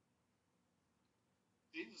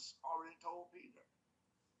Jesus already told Peter,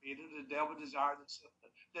 the devil desired to sift.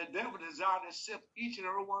 The devil desired to sift each and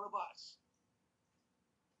every one of us.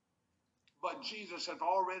 But Jesus has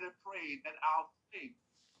already prayed that our faith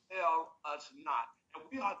fail us not. And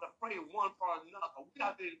we have to pray one for another. We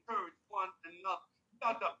have to encourage one another. We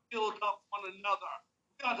have to build up one another.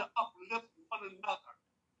 We have to uplift one another.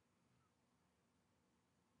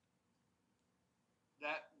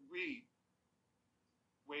 That we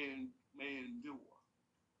may endure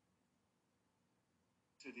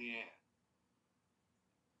to the end.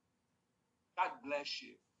 God bless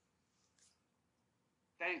you.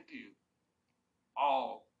 Thank you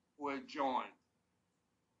all who have joined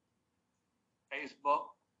Facebook,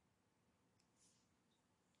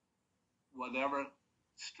 whatever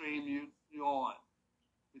stream you're on.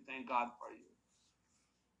 We thank God for you.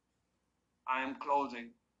 I am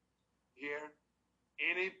closing here.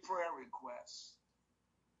 Any prayer requests?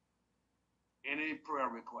 Any prayer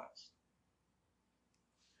requests?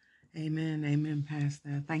 Amen. Amen,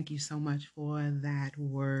 Pastor. Thank you so much for that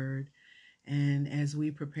word. And as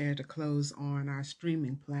we prepare to close on our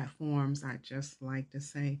streaming platforms, I'd just like to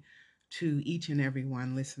say to each and every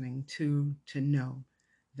one listening to know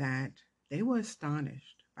that they were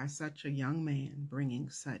astonished by such a young man bringing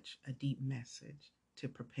such a deep message to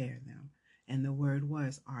prepare them. And the word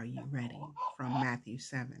was, are you ready? From Matthew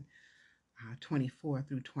 7, 24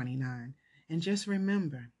 through 29. And just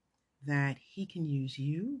remember that he can use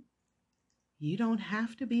you. You don't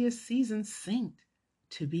have to be a seasoned saint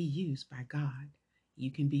to be used by God.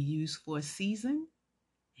 You can be used for a season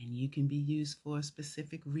and you can be used for a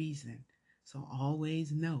specific reason. So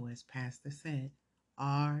always know, as Pastor said,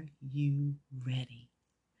 are you ready?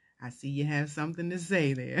 I see you have something to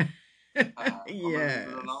say there. Yes.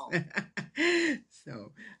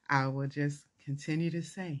 So I will just continue to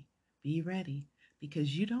say, be ready,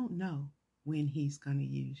 because you don't know when he's going to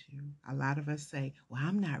use you. A lot of us say, well,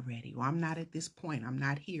 I'm not ready. Well, I'm not at this point. I'm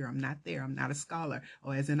not here. I'm not there. I'm not a scholar.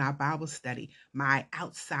 Or as in our Bible study, my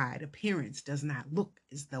outside appearance does not look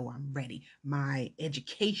as though I'm ready. My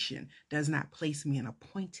education does not place me in a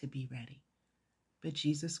point to be ready. But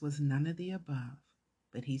Jesus was none of the above,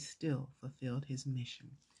 but he still fulfilled his mission.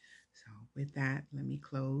 So with that, let me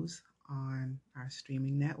close on our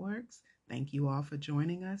streaming networks. Thank you all for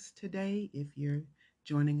joining us today. If you're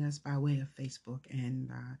joining us by way of Facebook and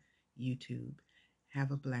YouTube,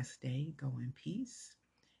 have a blessed day. Go in peace.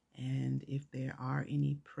 And if there are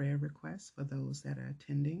any prayer requests for those that are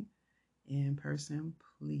attending in person,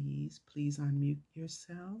 please unmute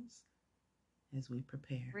yourselves as we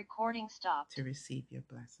prepare Recording stopped. to receive your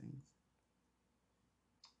blessings.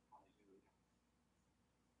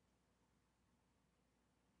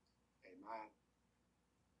 Amen.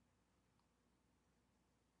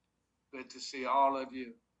 Good to see all of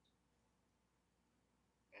you.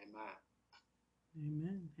 Amen.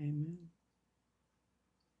 Amen. Amen.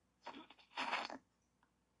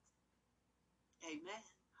 Amen.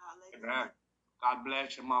 Hallelujah. Amen. God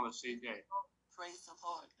bless you, Mama CJ. Praise the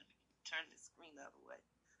Lord. Let me turn the screen the other way.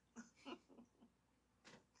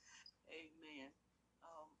 Amen.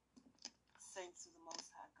 Saints of the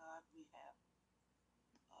Most High God, we have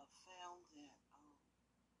found that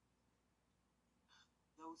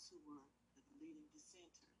those who were the leading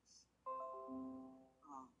dissenters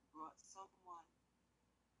brought someone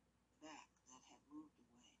back that had moved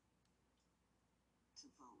away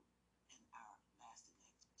to vote in our last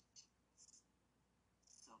elections.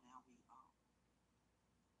 So now we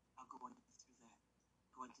are going through that,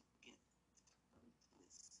 going to get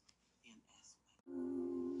this in as well.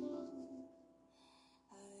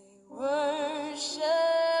 I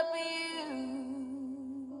worship you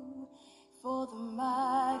for the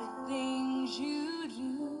mighty things you do.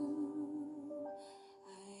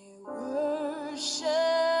 I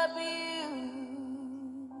worship you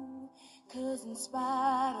 'cause in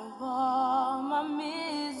spite spite of all my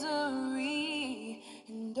misery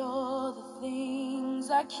and all the things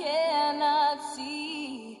I cannot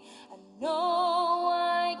see, I know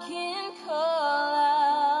I can call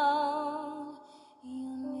out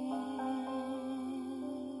your name.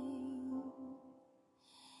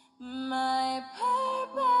 My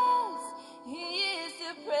purpose is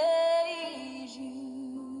to praise you.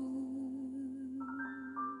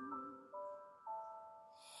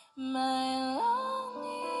 My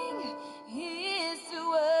longing is to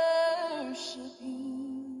worship you.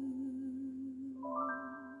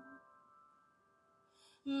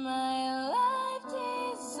 My life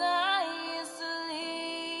desires to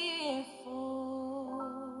live for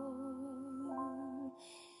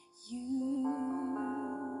you.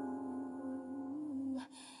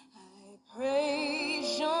 I praise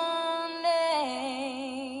your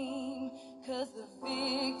name, 'cause the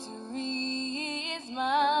victory is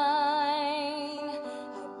mine.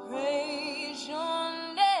 I praise your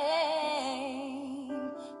name,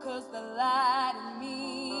 'cause the light in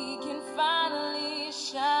me can finally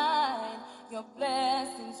shine. Your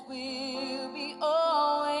blessings will be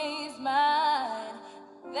always mine.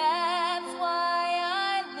 That's why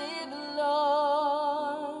I live,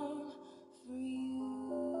 Lord, for you.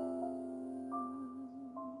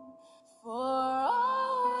 For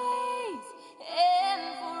always and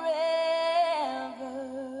forever.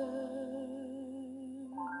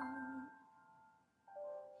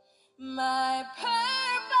 My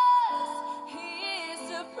purpose is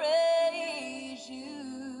to praise you.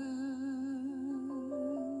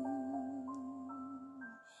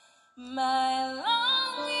 My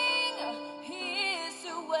longing is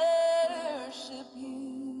to worship you.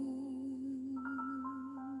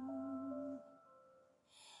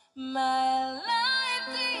 My life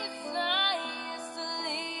desires to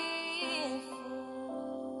live for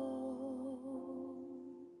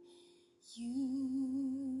you.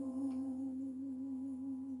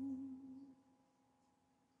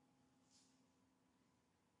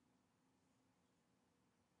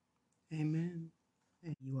 Amen.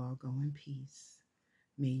 And you all go in peace.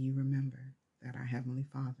 May you remember that our Heavenly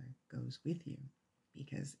Father goes with you,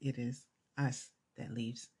 because it is us that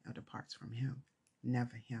leaves or departs from Him,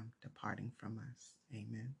 never Him departing from us.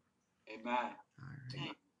 Amen. Amen. All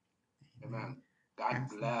right. Amen. God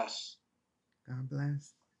Pastor. bless. God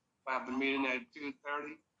bless. We have the meeting at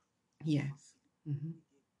 2:30. Yes. Mm-hmm.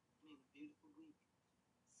 Made a beautiful week.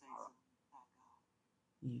 Saints of God.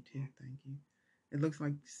 You too. Thank you. It looks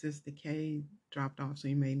like Sister Kay dropped off, so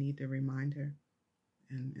you may need to remind her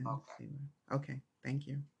and Okay. see her. Okay. Thank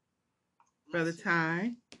you. Brother Bless you.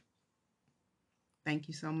 Ty, thank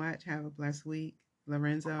you so much. Have a blessed week.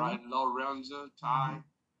 Lorenzo. All right, Lorenzo, Ty,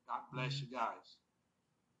 God bless you guys.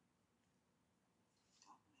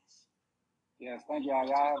 God bless you. Yes, thank y'all.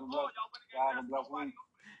 Y'all have a blessed week.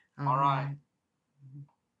 All right.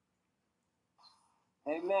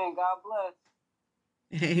 Amen. God bless.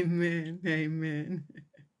 Amen. Amen.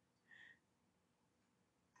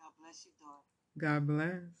 God bless you, daughter. God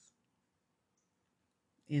bless.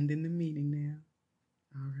 Ending the meeting now.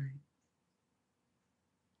 All right.